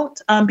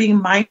account,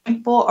 being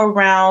mindful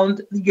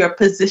around your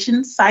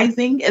position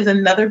sizing is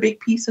another big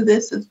piece of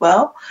this as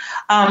well.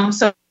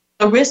 So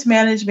risk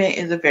management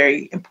is a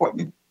very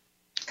important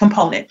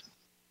component.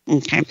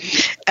 Okay.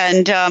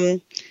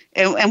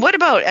 And what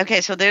about,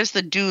 okay, so there's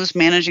the do's,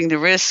 managing the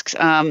risks.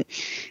 What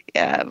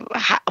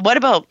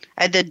about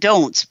the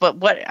don'ts? But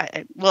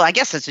I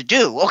guess it's a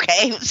do,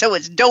 okay? So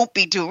it's don't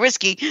be too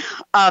risky.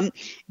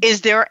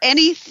 Is there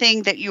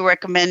anything that you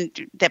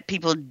recommend that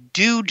people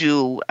do,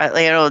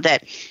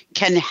 that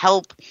can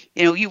help?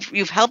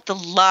 You've helped a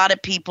lot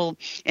of people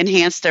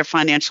enhance their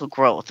financial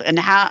growth. And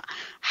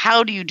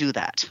how do you do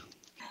that?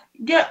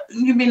 Yeah,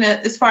 you mean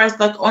as far as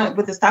like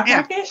with the stock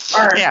market?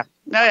 Or? Yeah.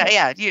 No,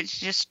 yeah. It's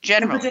just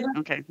generally.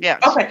 Okay. Yeah.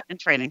 Okay. And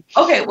trading.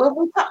 Okay.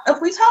 Well,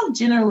 if we talk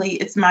generally,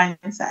 it's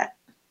mindset.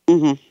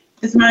 Mm-hmm.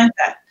 It's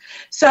mindset.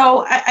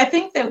 So I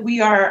think that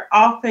we are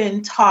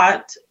often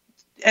taught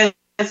as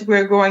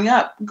we're growing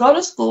up, go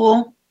to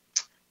school,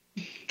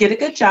 get a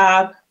good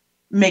job,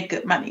 make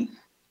good money.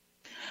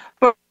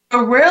 But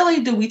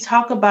rarely do we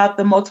talk about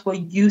the multiple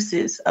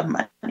uses of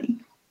money.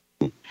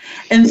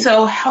 And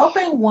so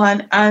helping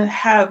one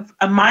have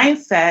a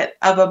mindset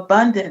of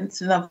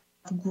abundance and of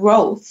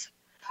growth,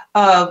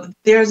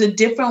 there's a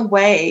different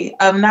way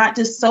of not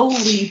just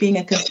solely being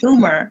a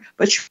consumer,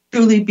 but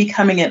truly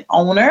becoming an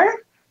owner,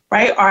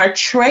 right? Or a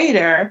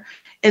trader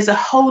is a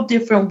whole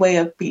different way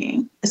of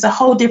being. It's a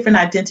whole different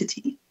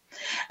identity.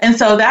 And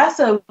so that's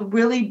a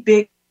really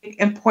big,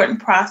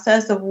 important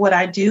process of what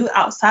I do.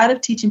 Outside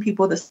of teaching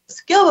people the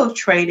skill of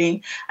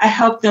trading, I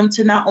help them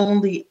to not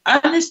only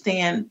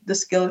understand the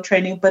skill of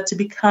trading, but to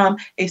become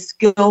a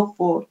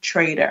skillful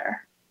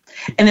trader.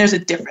 And there's a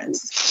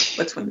difference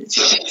between the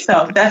two.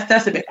 So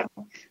that's a big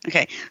one.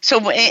 Okay. So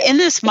in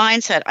this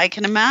mindset, I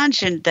can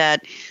imagine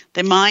that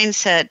the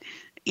mindset,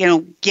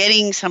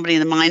 getting somebody in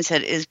the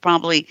mindset is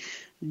probably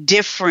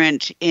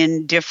different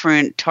in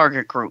different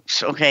target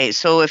groups. Okay.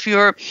 So if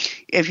you're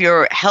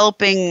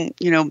helping,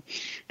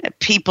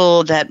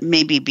 people that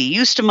maybe be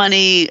used to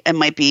money, it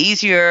might be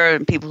easier,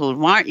 and people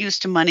who aren't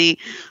used to money.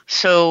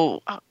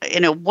 So,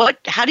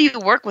 how do you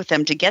work with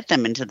them to get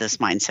them into this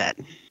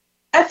mindset?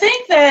 I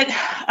think that,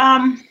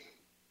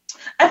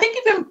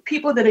 even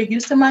people that are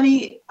used to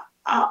money,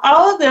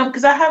 all of them,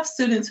 because I have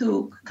students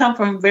who come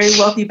from very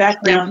wealthy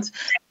backgrounds,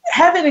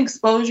 having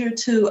exposure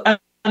to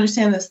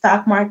understand the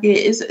stock market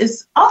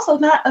is also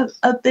not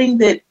a thing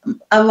that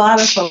a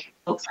lot of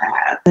folks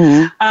have.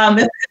 Mm-hmm.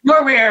 It's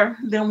more rare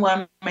than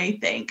one may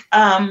think.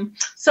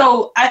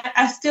 So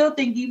I still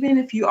think even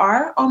if you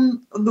are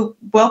on the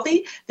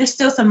wealthy, there's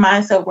still some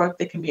mindset work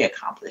that can be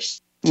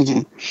accomplished.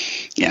 Mm-hmm.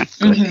 Yeah.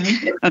 Good.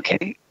 Mm-hmm.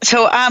 Okay.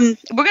 So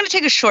we're going to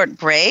take a short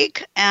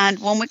break. And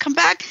when we come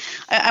back,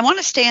 I want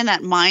to stay in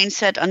that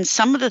mindset on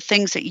some of the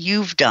things that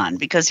you've done,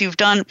 because you've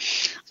done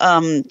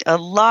a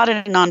lot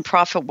of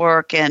nonprofit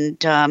work and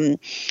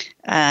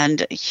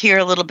hear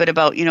a little bit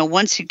about,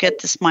 once you get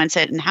this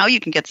mindset and how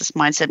you can get this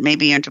mindset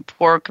maybe into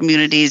poor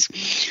communities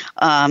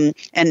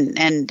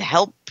and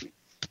help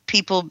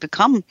people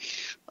become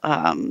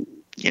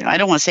I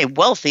don't want to say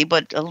wealthy,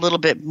 but a little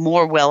bit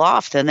more well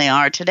off than they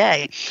are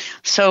today.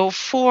 So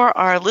for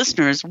our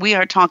listeners, we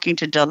are talking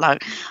to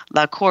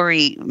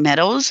LaCorey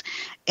Meadows,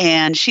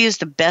 and she is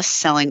the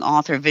best-selling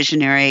author,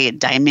 visionary,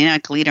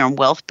 dynamic leader, and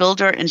wealth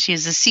builder, and she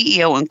is the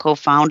CEO and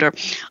co-founder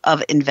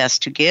of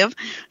Invest to Give.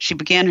 She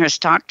began her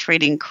stock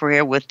trading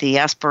career with the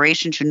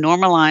aspiration to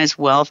normalize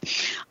wealth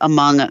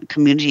among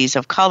communities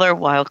of color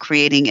while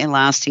creating a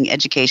lasting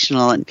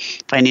educational and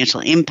financial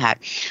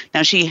impact.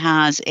 Now, she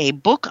has a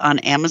book on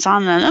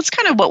Amazon, and that's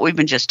kind of what we've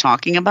been just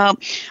talking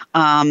about,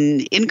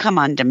 Income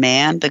on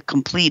Demand, the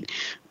complete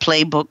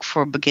playbook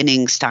for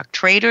beginning stock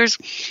traders.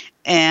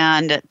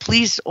 And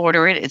please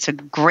order it. It's a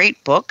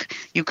great book.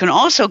 You can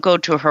also go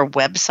to her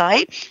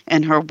website,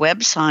 and her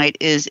website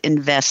is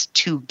Invest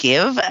to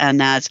Give, and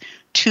that's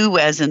 2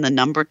 as in the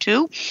number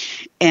 2.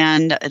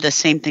 And the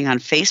same thing on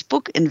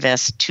Facebook,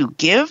 Invest to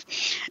Give.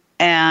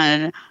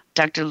 And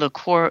Dr.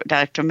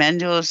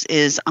 Meadows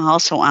is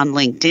also on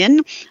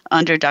LinkedIn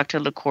under Dr.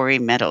 LaCorey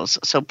Meadows.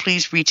 So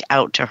please reach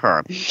out to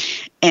her.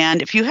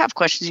 And if you have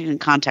questions, you can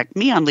contact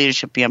me on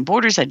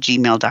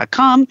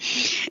leadershipbeyondborders@gmail.com.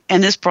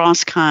 And this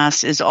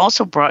broadcast is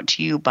also brought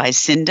to you by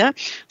Cinda.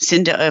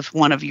 Cinda is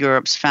one of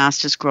Europe's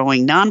fastest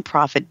growing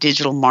nonprofit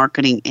digital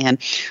marketing and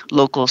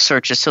local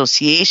search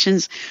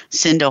associations.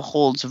 Cinda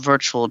holds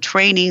virtual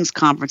trainings,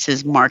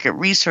 conferences, market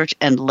research,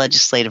 and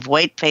legislative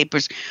white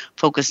papers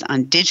focused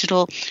on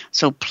digital.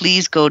 So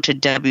please go to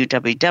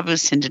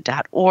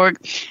www.cinda.org.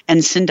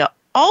 And Cinda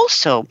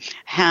also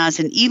has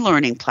an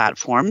e-learning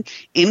platform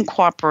in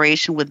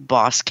cooperation with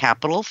Boss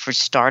Capital for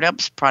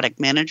startups, product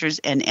managers,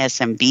 and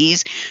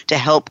SMBs to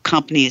help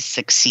companies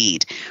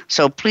succeed.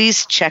 So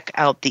please check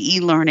out the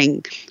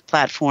e-learning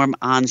platform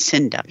on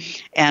Cinda.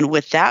 And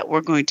with that,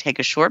 we're going to take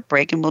a short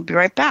break, and we'll be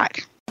right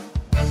back.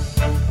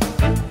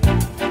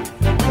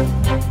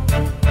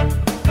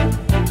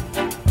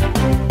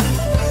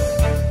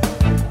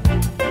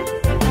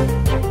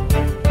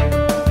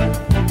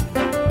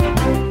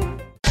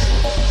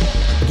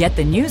 Get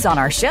the news on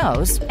our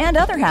shows and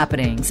other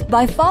happenings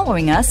by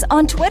following us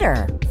on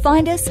Twitter.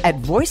 Find us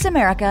at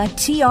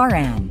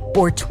VoiceAmericaTRN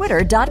or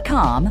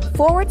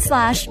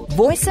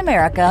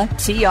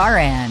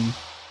twitter.com/VoiceAmericaTRN.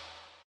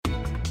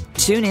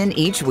 Tune in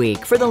each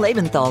week for the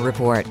Lebenthal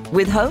Report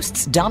with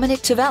hosts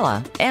Dominic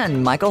Tavella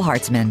and Michael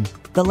Hartzman.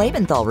 The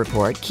Lebenthal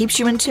Report keeps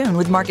you in tune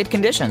with market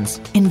conditions,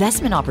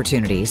 investment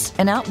opportunities,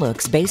 and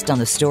outlooks based on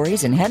the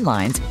stories and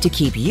headlines to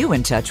keep you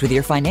in touch with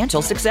your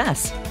financial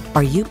success.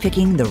 Are you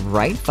picking the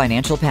right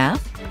financial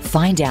path?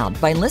 Find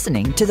out by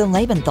listening to the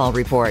Lebenthal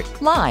Report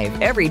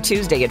live every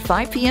Tuesday at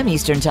 5 p.m.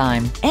 Eastern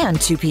Time and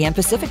 2 p.m.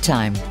 Pacific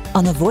Time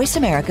on the Voice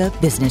America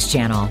Business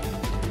Channel.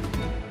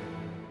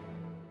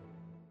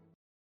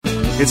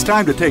 It's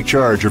time to take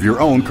charge of your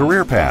own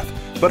career path.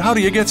 But how do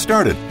you get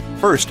started?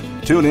 First,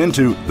 tune in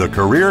to The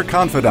Career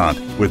Confidant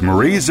with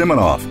Marie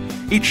Zimenoff.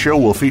 Each show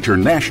will feature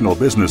national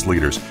business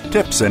leaders,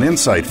 tips and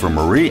insight from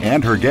Marie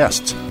and her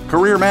guests,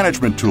 career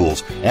management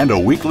tools, and a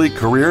weekly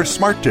career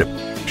smart tip.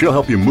 She'll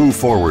help you move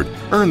forward,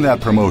 earn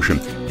that promotion,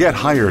 get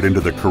hired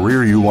into the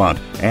career you want,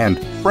 and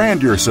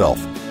brand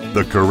yourself.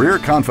 The Career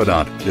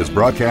Confidant is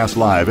broadcast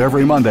live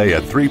every Monday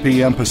at 3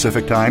 p.m.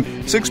 Pacific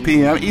Time, 6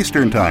 p.m.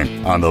 Eastern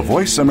Time on the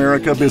Voice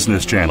America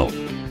Business Channel.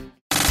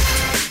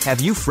 Have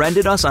you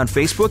friended us on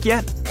Facebook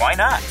yet? Why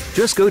not?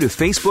 Just go to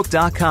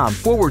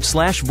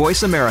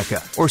facebook.com/Voice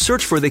America or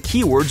search for the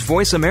keywords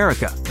Voice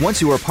America. Once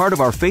you are part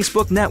of our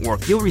Facebook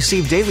network, you'll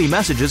receive daily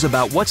messages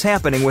about what's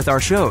happening with our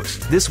shows,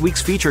 this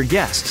week's featured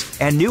guests,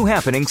 and new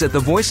happenings at the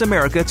Voice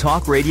America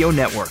Talk Radio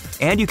Network.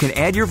 And you can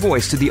add your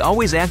voice to the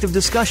always active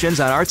discussions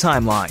on our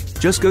timeline.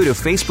 Just go to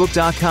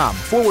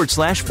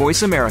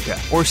facebook.com/Voice America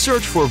or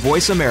search for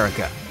Voice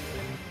America.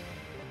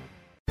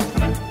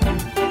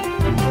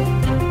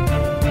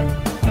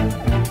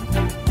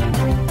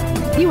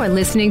 You are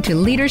listening to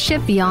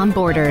Leadership Beyond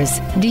Borders.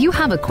 Do you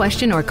have a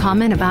question or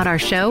comment about our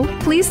show?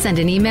 Please send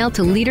an email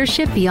to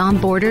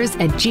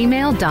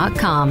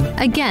leadershipbeyondborders@gmail.com.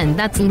 Again,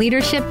 that's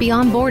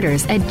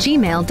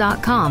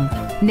leadershipbeyondborders@gmail.com.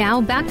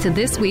 Now back to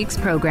this week's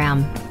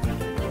program.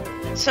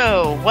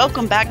 So,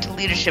 welcome back to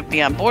Leadership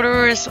Beyond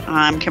Borders.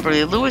 I'm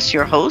Kimberly Lewis,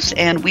 your host,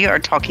 and we are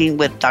talking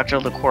with Dr.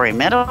 LaCorey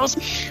Meadows,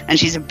 and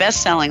she's a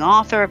best-selling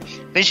author,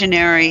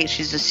 visionary.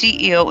 She's the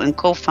CEO and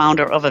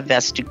co-founder of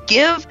Invest to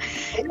Give,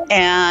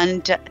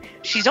 and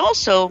she's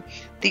also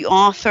the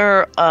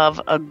author of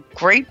a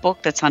great book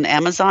that's on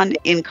Amazon,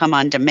 Income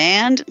on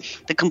Demand,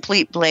 the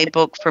complete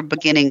playbook for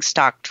beginning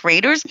stock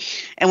traders.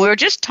 And we were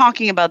just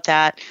talking about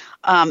that.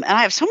 And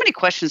I have so many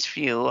questions for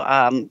you,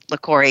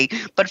 LaCorey.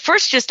 But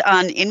first, just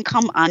on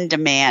Income on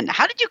Demand.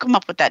 How did you come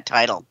up with that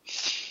title?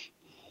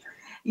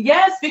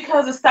 Yes,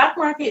 because the stock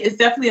market is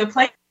definitely a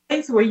place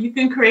where you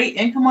can create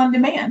income on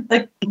demand,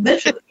 like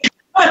literally.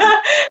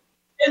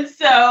 And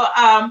so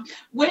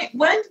when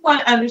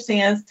one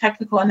understands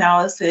technical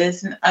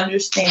analysis and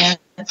understands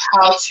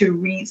how to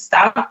read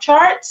stock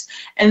charts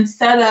and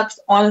setups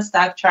on a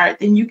stock chart,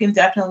 then you can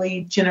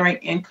definitely generate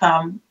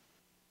income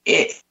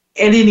at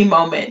any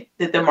moment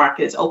that the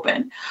market is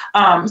open.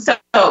 So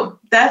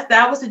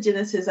that was the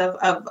genesis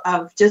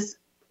of just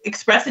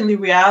expressing the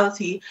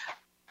reality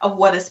of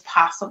what is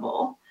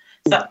possible.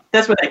 So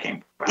that's where that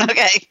came from.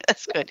 Okay,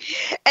 that's good.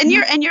 And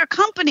your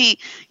company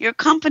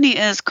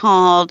is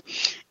called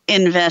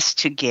Invest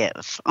to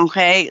Give.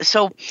 Okay,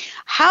 so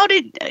how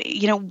did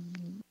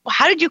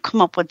you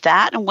come up with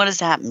that, and what does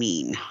that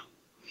mean?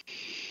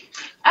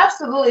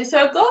 Absolutely.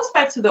 So it goes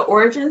back to the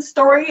origin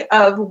story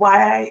of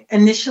why I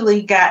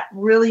initially got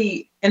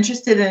really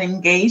interested and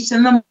engaged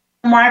in the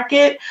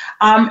market,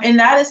 and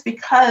that is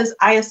because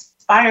I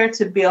aspire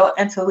to build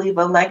and to leave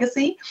a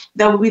legacy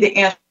that will be the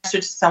answer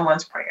to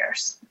someone's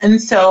prayers.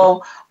 And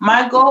so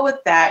my goal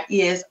with that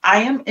is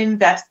I am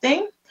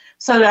investing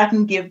so that I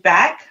can give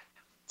back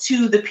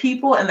to the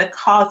people and the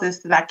causes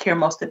that I care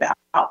most about.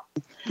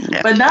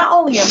 Yeah. But not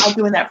only am I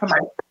doing that for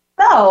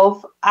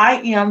myself,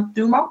 I am,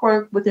 through my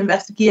work with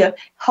Invest to Give,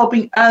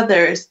 helping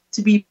others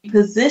to be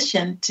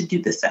positioned to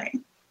do the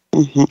same.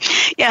 Mm-hmm.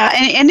 Yeah,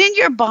 and in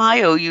your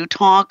bio, you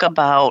talk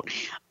about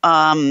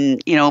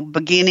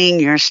beginning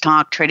your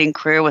stock trading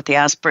career with the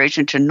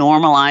aspiration to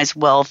normalize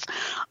wealth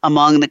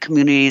among the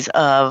communities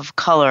of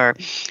color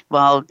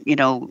while,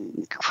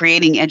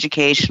 creating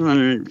education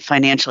and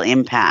financial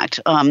impact.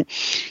 Can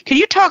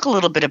you talk a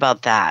little bit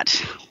about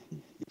that,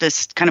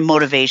 this kind of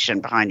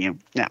motivation behind you?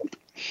 Yeah.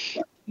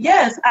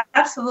 Yes,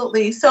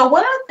 absolutely. So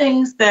one of the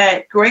things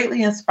that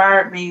greatly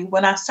inspired me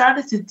when I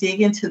started to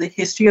dig into the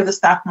history of the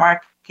stock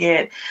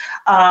market,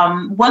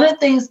 one of the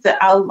things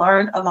that I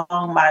learned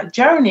along my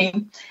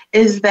journey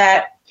is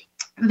that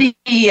the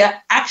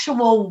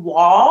actual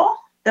wall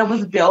that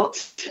was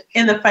built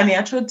in the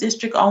financial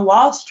district on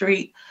Wall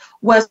Street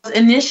was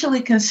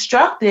initially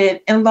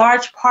constructed in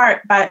large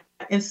part by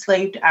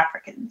enslaved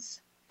Africans.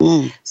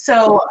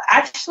 So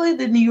actually,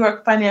 the New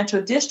York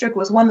Financial District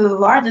was one of the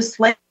largest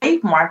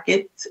slave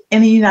markets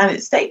in the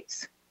United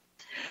States.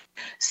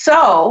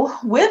 So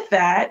with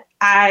that,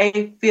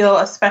 I feel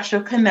a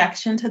special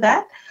connection to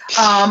that,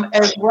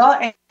 as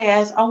well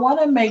as I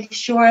want to make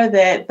sure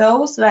that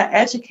those that I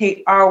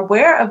educate are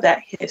aware of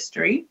that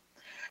history,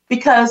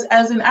 because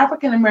as an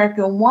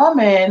African-American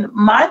woman,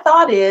 my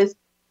thought is,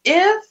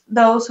 if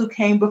those who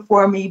came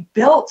before me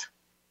built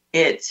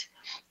it,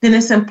 then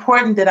it's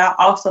important that I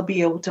also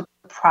be able to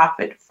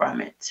profit from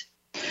it.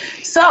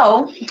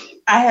 So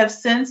I have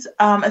since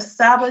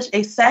established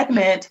a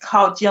segment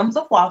called Gems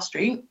of Wall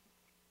Street,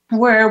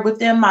 where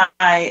within my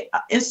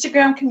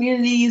Instagram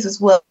communities as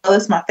well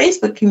as my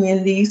Facebook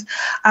communities,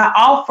 I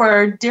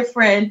offer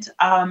different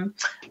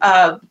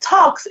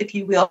talks, if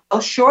you will,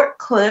 short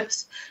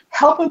clips,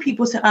 helping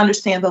people to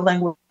understand the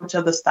language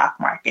of the stock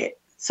market.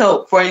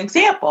 So, for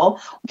example,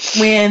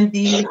 when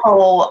the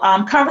whole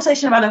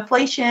conversation about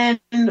inflation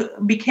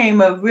became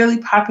a really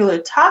popular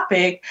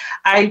topic,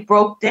 I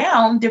broke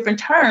down different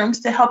terms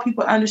to help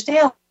people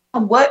understand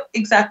what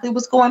exactly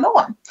was going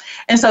on.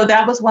 And so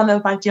that was one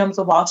of my Gems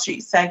of Wall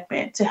Street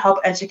segment to help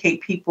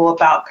educate people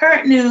about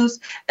current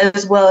news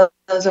as well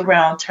as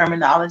around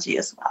terminology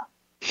as well.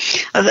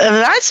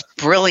 That's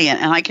brilliant,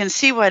 and I can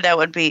see why that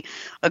would be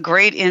a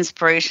great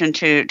inspiration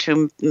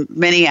to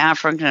many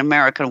African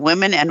American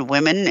women and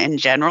women in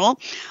general.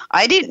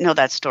 I didn't know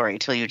that story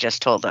till you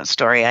just told that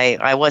story.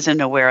 I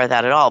wasn't aware of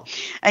that at all.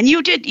 And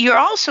you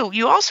also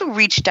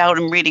reached out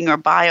and reading your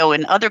bio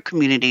in other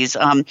communities.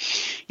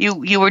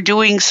 You were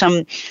doing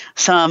some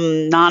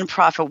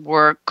nonprofit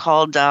work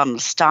called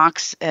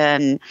Stocks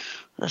and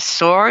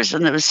SOARs,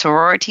 and it was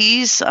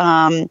sororities.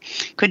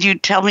 Could you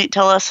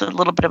tell us a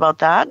little bit about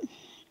that?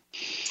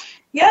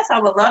 Yes,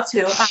 I would love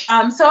to.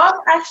 So I'm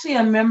actually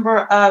a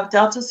member of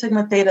Delta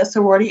Sigma Theta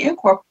Sorority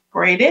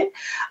Incorporated,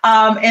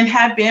 and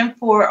have been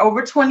for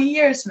over 20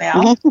 years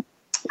now.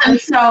 And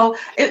so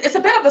it's a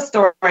bit of a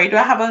story. Do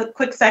I have a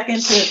quick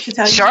second to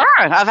tell you? Sure,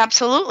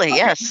 absolutely,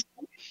 yes.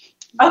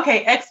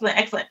 Okay,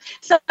 excellent.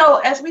 So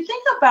as we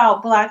think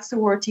about Black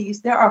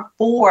sororities, there are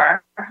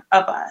 4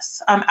 of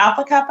us.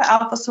 Alpha Kappa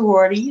Alpha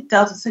Sorority,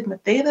 Delta Sigma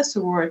Theta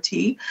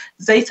Sorority,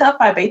 Zeta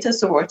Phi Beta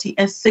Sorority,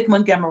 and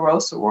Sigma Gamma Rho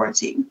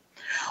Sorority.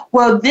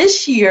 Well,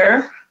 this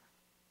year,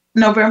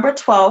 November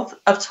 12th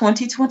of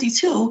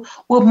 2022,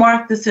 will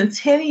mark the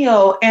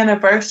centennial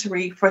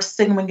anniversary for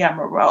Sigma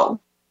Gamma Rho,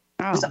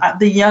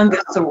 the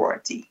youngest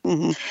sorority.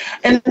 Mm-hmm.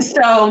 And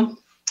so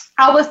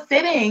I was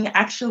sitting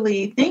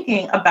actually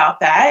thinking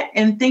about that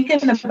and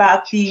thinking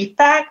about the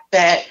fact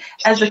that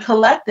as a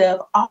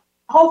collective,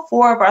 all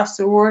 4 of our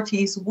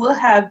sororities will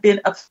have been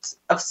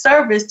of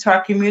service to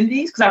our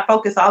communities,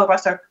 because all of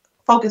our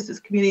focus is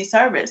community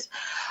service,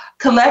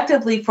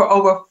 collectively for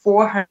over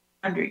 400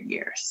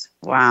 years.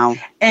 Wow.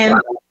 And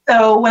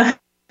so when I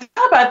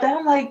thought about that,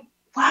 I'm like,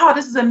 wow,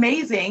 this is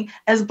amazing.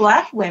 As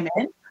Black women,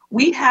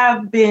 we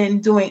have been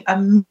doing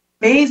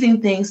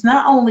amazing things,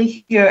 not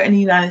only here in the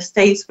United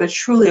States, but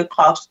truly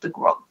across the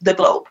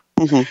globe.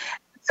 Mm-hmm.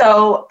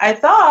 So I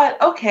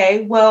thought,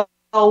 okay, well,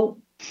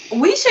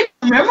 we should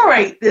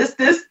commemorate this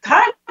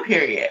time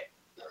period.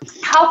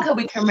 How could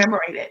we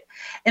commemorate it?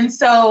 And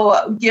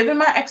so given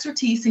my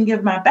expertise and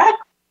given my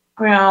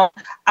background,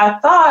 I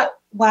thought,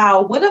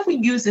 wow, what if we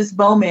use this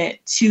moment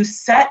to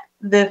set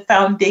the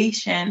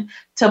foundation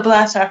to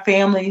bless our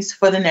families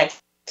for the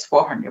next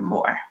 400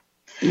 more?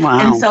 Wow.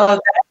 And so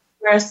that's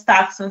where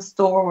Stocks and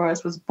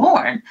SOARs was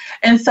born.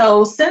 And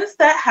so since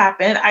that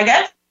happened, I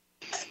got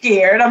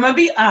scared. I'm going to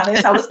be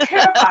honest. I was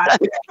terrified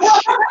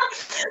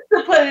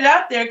to put it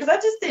out there because I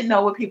just didn't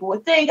know what people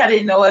would think. I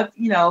didn't know if,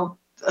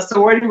 a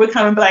sorority would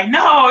come and be like,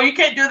 no, you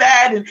can't do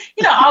that. And,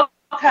 all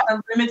kind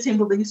of limiting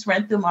beliefs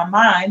ran through my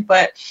mind.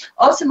 But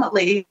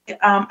ultimately,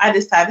 I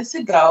decided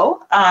to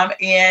go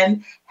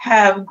and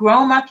have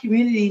grown my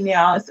community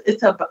now.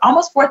 It's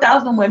almost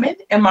 4,000 women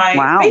in my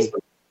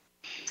Facebook.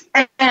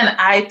 And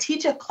I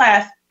teach a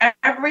class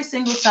every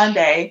single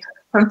Sunday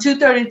from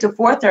 2:30 to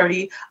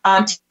 4:30,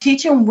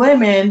 teaching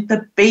women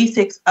the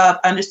basics of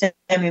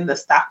understanding the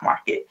stock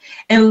market.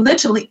 And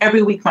literally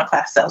every week my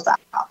class sells out.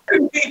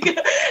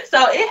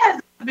 So it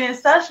has been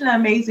such an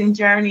amazing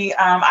journey.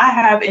 I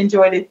have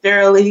enjoyed it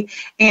thoroughly,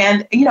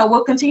 and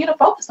we'll continue to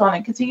focus on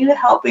it, continue to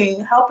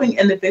helping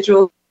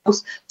individuals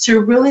to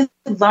really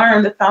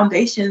learn the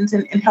foundations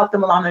and help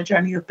them along their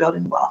journey of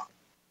building wealth.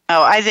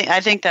 Oh, I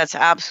think that's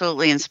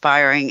absolutely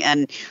inspiring.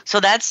 And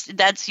so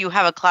that's you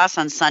have a class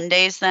on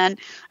Sundays then?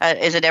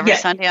 Is it every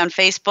Sunday on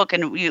Facebook?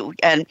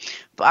 And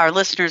our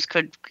listeners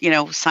could,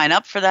 sign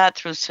up for that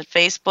through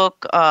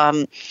Facebook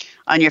on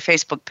your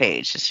Facebook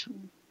page.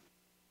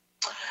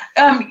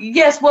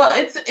 Yes, well,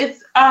 it's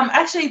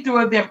actually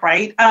through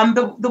Eventbrite.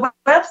 The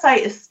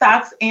website is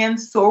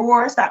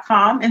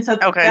stocksandsorors.com, and so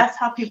that's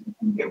how people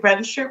can get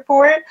registered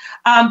for it.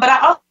 But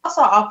I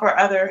also offer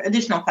other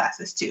additional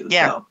classes too.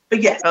 Yeah. So,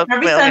 but yes,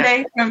 every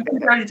Sunday from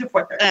 2:30 to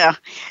 4:30. Yeah,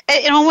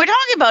 and when we're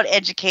talking about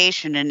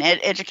education and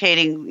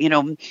educating,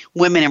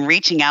 women and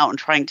reaching out and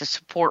trying to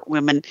support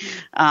women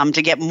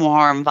to get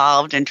more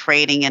involved in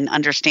trading and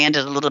understand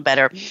it a little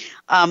better.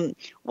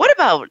 What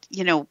about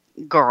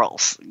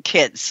girls,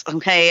 kids,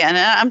 okay, and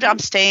I'm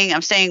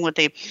staying with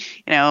the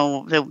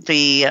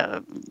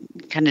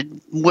kind of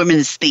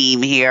women's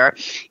theme here.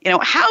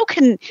 How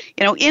can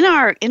in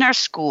our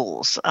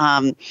schools?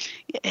 When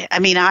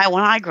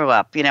I grew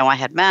up, I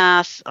had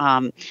math,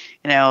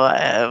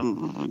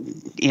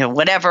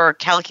 whatever,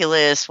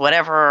 calculus,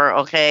 whatever,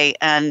 okay,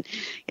 and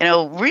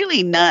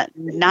really not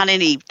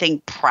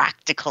anything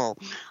practical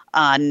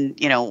on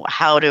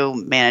how to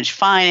manage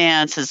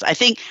finances. I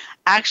think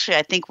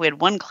we had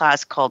one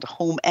class called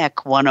Home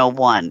Ec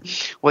 101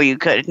 where you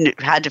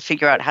had to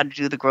figure out how to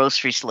do the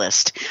groceries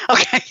list.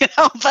 Okay,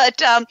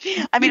 but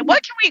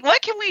what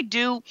can we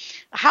do?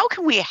 How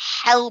can we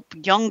help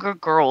younger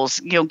girls,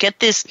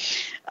 get this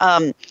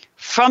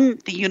from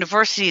the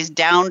universities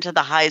down to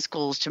the high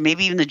schools to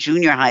maybe even the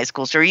junior high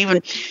schools or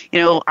even,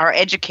 our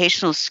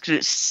educational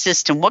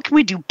system? What can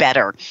we do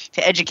better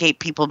to educate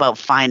people about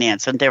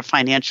finance and their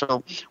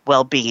financial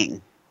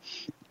well-being?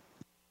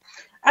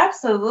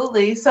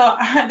 Absolutely. So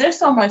there's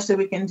so much that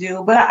we can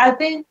do, but I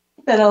think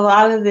that a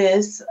lot of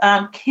this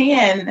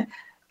can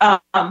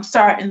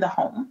start in the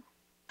home.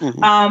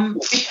 Mm-hmm.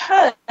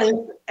 Because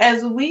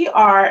as we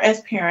are,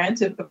 as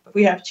parents, if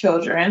we have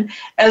children,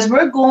 as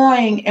we're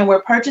going and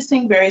we're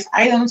purchasing various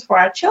items for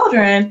our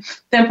children,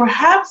 then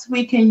perhaps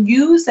we can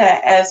use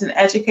that as an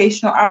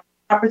educational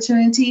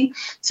opportunity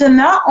to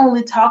not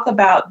only talk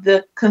about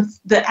the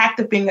act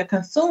of being a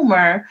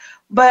consumer,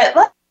 but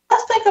let's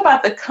think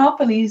about the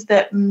companies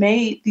that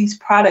made these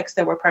products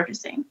that we're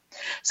purchasing.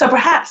 So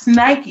perhaps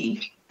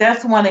Nike,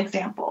 that's one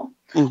example.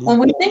 Mm-hmm. When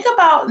we think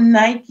about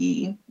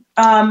Nike,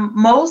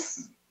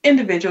 most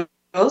individuals,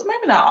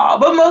 maybe not all,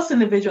 but most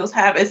individuals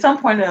have at some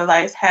point in their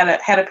lives had a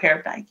pair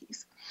of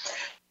Nikes.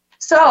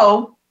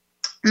 So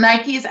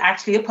Nike is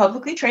actually a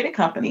publicly traded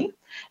company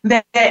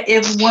that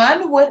if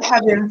one would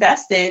have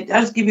invested,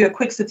 I'll just give you a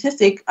quick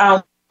statistic,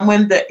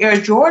 when the Air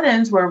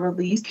Jordans were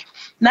released,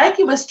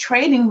 Nike was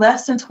trading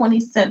less than 20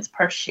 cents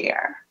per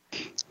share.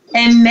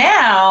 And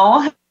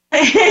now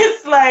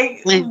it's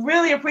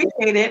really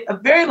appreciated a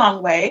very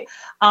long way.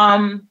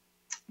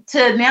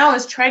 To now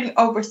it's trading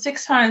over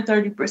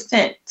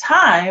 630%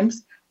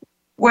 times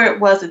where it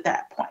was at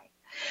that point.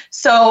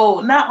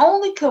 So not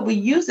only could we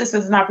use this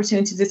as an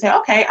opportunity to say,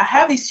 okay, I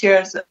have these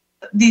shares,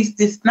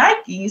 these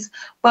Nikes,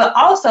 but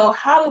also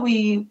how do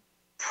we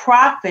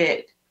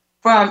profit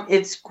from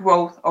its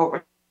growth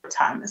over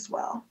time as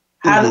well?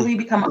 How do we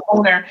become an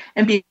owner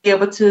and be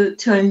able to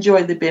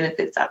enjoy the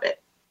benefits of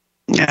it?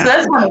 Yeah. So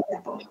that's one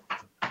example.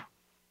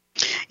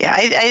 Yeah,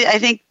 I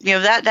think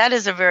that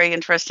is a very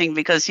interesting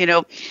because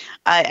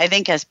I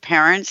think as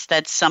parents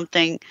that's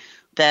something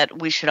that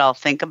we should all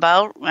think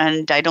about,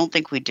 and I don't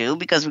think we do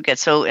because we get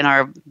so in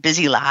our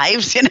busy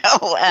lives, and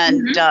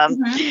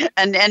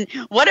and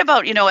what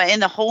about in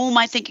the home?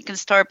 I think it can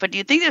start, but do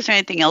you think there's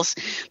anything else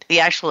the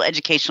actual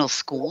educational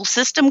school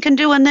system can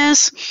do in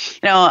this?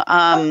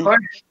 Of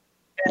course.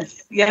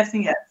 Yes. Yes.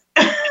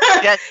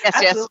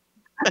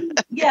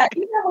 Yeah,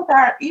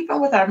 even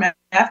with our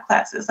math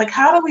classes,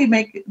 how do we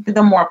make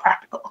them more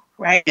practical,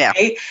 right? Yeah.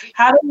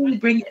 How do we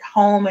bring it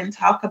home and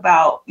talk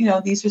about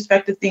these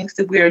respective things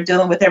that we're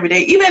dealing with every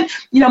day? Even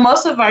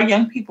most of our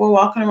young people are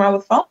walking around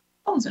with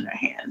phones in their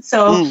hands.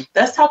 So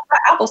let's talk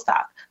about Apple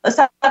stock. Let's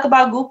talk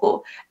about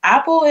Google.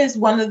 Apple is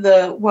one of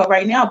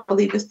right now, I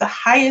believe it's the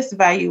highest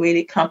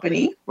valuated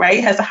company, right?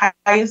 It has the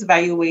highest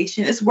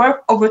valuation. It's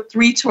worth over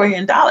 $3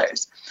 trillion.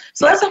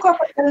 So let's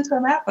incorporate that into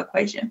a math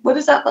equation. What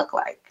does that look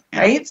like,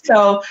 right?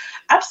 So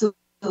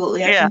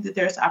absolutely, I think that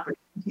there's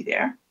opportunity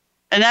there.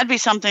 And that'd be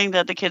something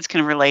that the kids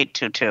can relate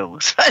to too.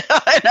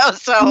 Now,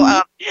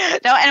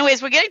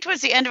 anyways, we're getting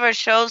towards the end of our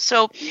show.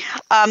 So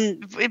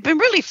it's been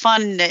really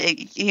fun,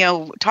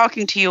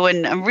 talking to you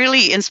and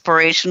really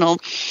inspirational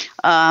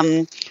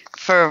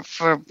for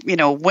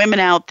women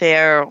out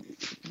there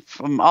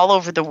from all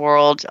over the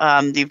world.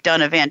 You've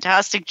done a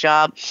fantastic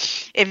job.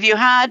 If you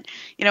had,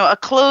 a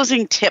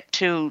closing tip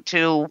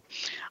to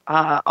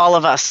all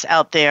of us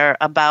out there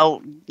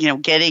about,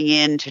 getting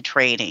into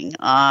trading,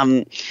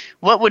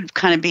 what would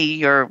kind of be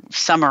your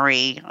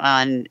summary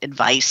on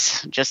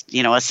advice? Just,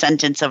 a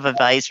sentence of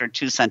advice or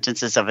 2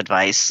 sentences of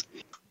advice.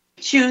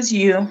 Choose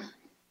you.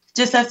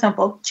 Just that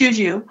simple. Choose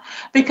you.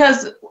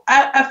 Because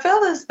I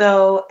feel as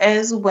though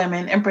as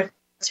women in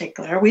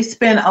particular, we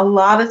spend a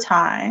lot of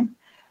time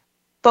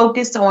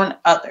focused on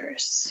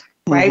others,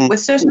 right?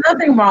 Which there's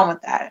nothing wrong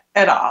with that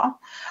at all.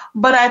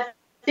 But I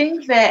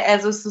think that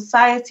as a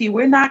society,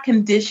 we're not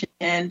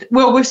conditioned,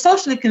 well, we're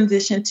socially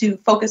conditioned to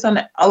focus on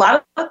a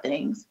lot of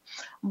things,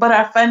 but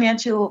our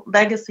financial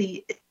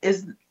legacy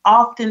is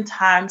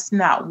oftentimes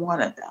not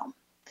one of them.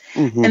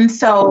 And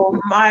so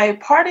my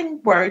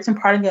parting words and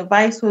parting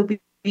advice would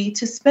be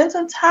to spend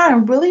some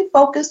time really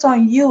focused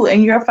on you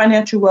and your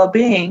financial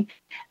well-being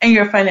and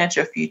your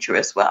financial future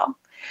as well.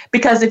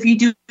 Because if you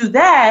do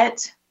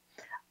that,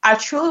 I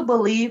truly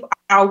believe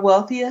our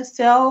wealthiest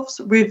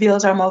selves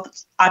reveals our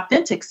most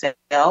authentic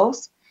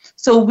selves,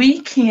 so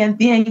we can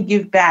then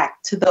give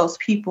back to those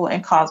people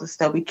and causes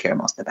that we care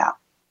most about.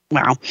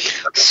 Wow.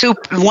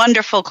 Super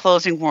wonderful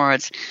closing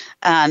words.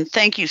 And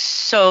thank you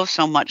so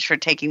much for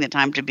taking the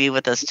time to be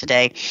with us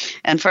today.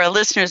 And for our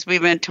listeners,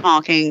 we've been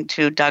talking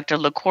to Dr.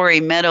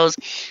 LaCorey Meadows.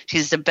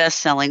 She's the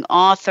best-selling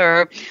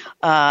author.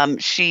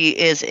 She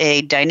is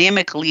a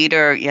dynamic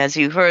leader. As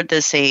you heard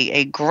this,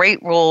 a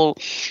great role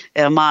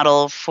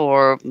model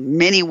for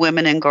many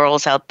women and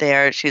girls out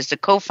there. She's the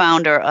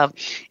co-founder of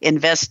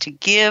Invest to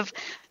Give.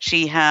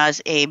 She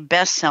has a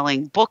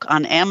best-selling book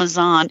on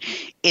Amazon,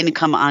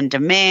 Income on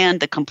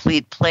Demand, the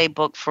complete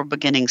playbook for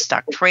beginning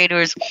stock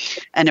traders,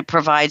 and it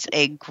provides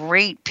a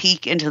great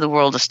peek into the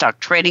world of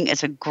stock trading.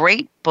 It's a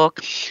great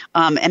book,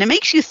 and it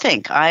makes you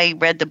think. I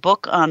read the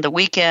book on the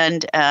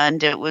weekend,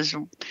 and it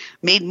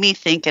made me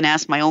think and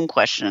ask my own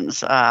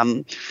questions.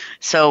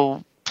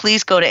 So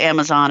please go to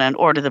Amazon and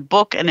order the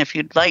book. And if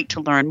you'd like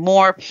to learn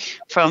more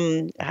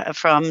from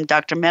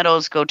Dr.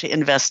 Meadows, go to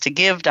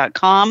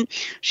investtogive.com.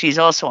 She's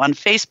also on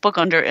Facebook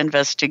under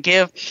Invest to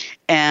Give,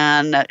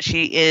 and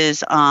she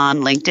is on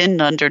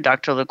LinkedIn under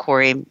Dr.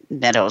 LaCorey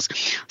Meadows.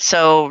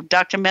 So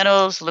Dr.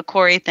 Meadows,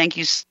 LaCorey, thank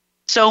you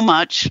so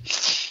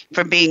much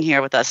for being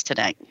here with us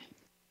today.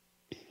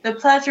 The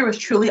pleasure was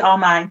truly all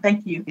mine.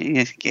 Thank you.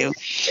 Thank you.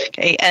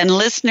 Okay, and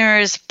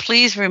listeners,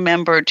 please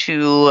remember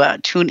to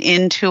tune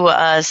in to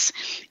us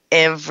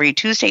every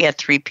Tuesday at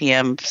 3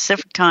 p.m.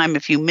 Pacific time.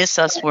 If you miss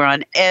us, we're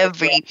on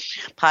every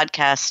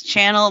podcast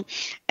channel.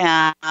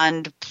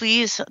 And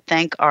please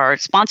thank our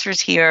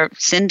sponsors here,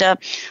 Cinda.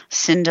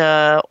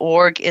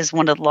 Cinda.org is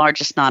one of the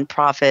largest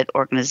nonprofit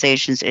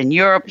organizations in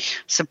Europe,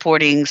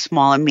 supporting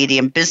small and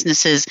medium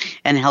businesses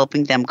and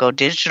helping them go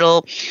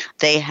digital.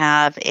 They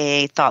have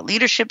a thought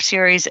leadership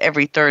series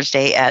every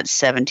Thursday at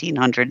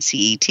 1700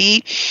 CET,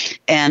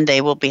 and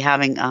they will be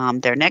having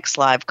their next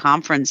live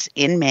conference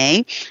in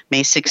May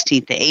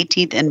 16th to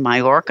 18th in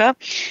Mallorca.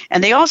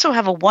 And they also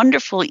have a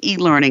wonderful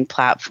e-learning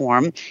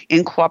platform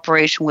in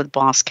cooperation with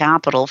Boss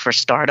Capital for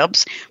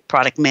startups,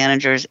 product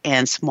managers,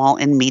 and small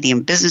and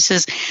medium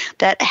businesses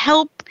that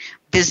help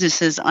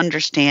businesses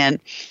understand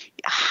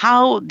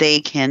how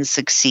they can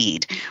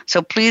succeed.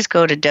 So please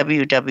go to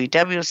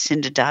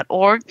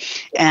www.cinda.org.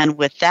 And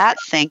with that,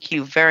 thank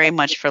you very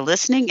much for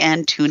listening,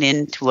 and tune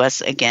in to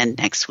us again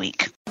next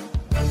week.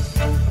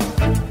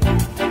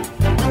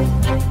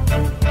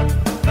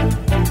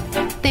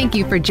 Thank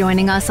you for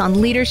joining us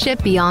on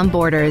Leadership Beyond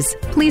Borders.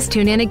 Please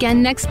tune in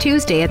again next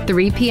Tuesday at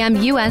 3 p.m.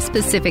 U.S.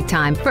 Pacific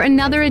Time for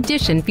another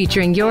edition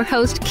featuring your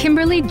host,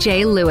 Kimberly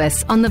J.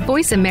 Lewis, on the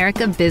Voice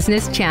America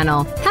Business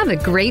Channel. Have a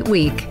great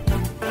week.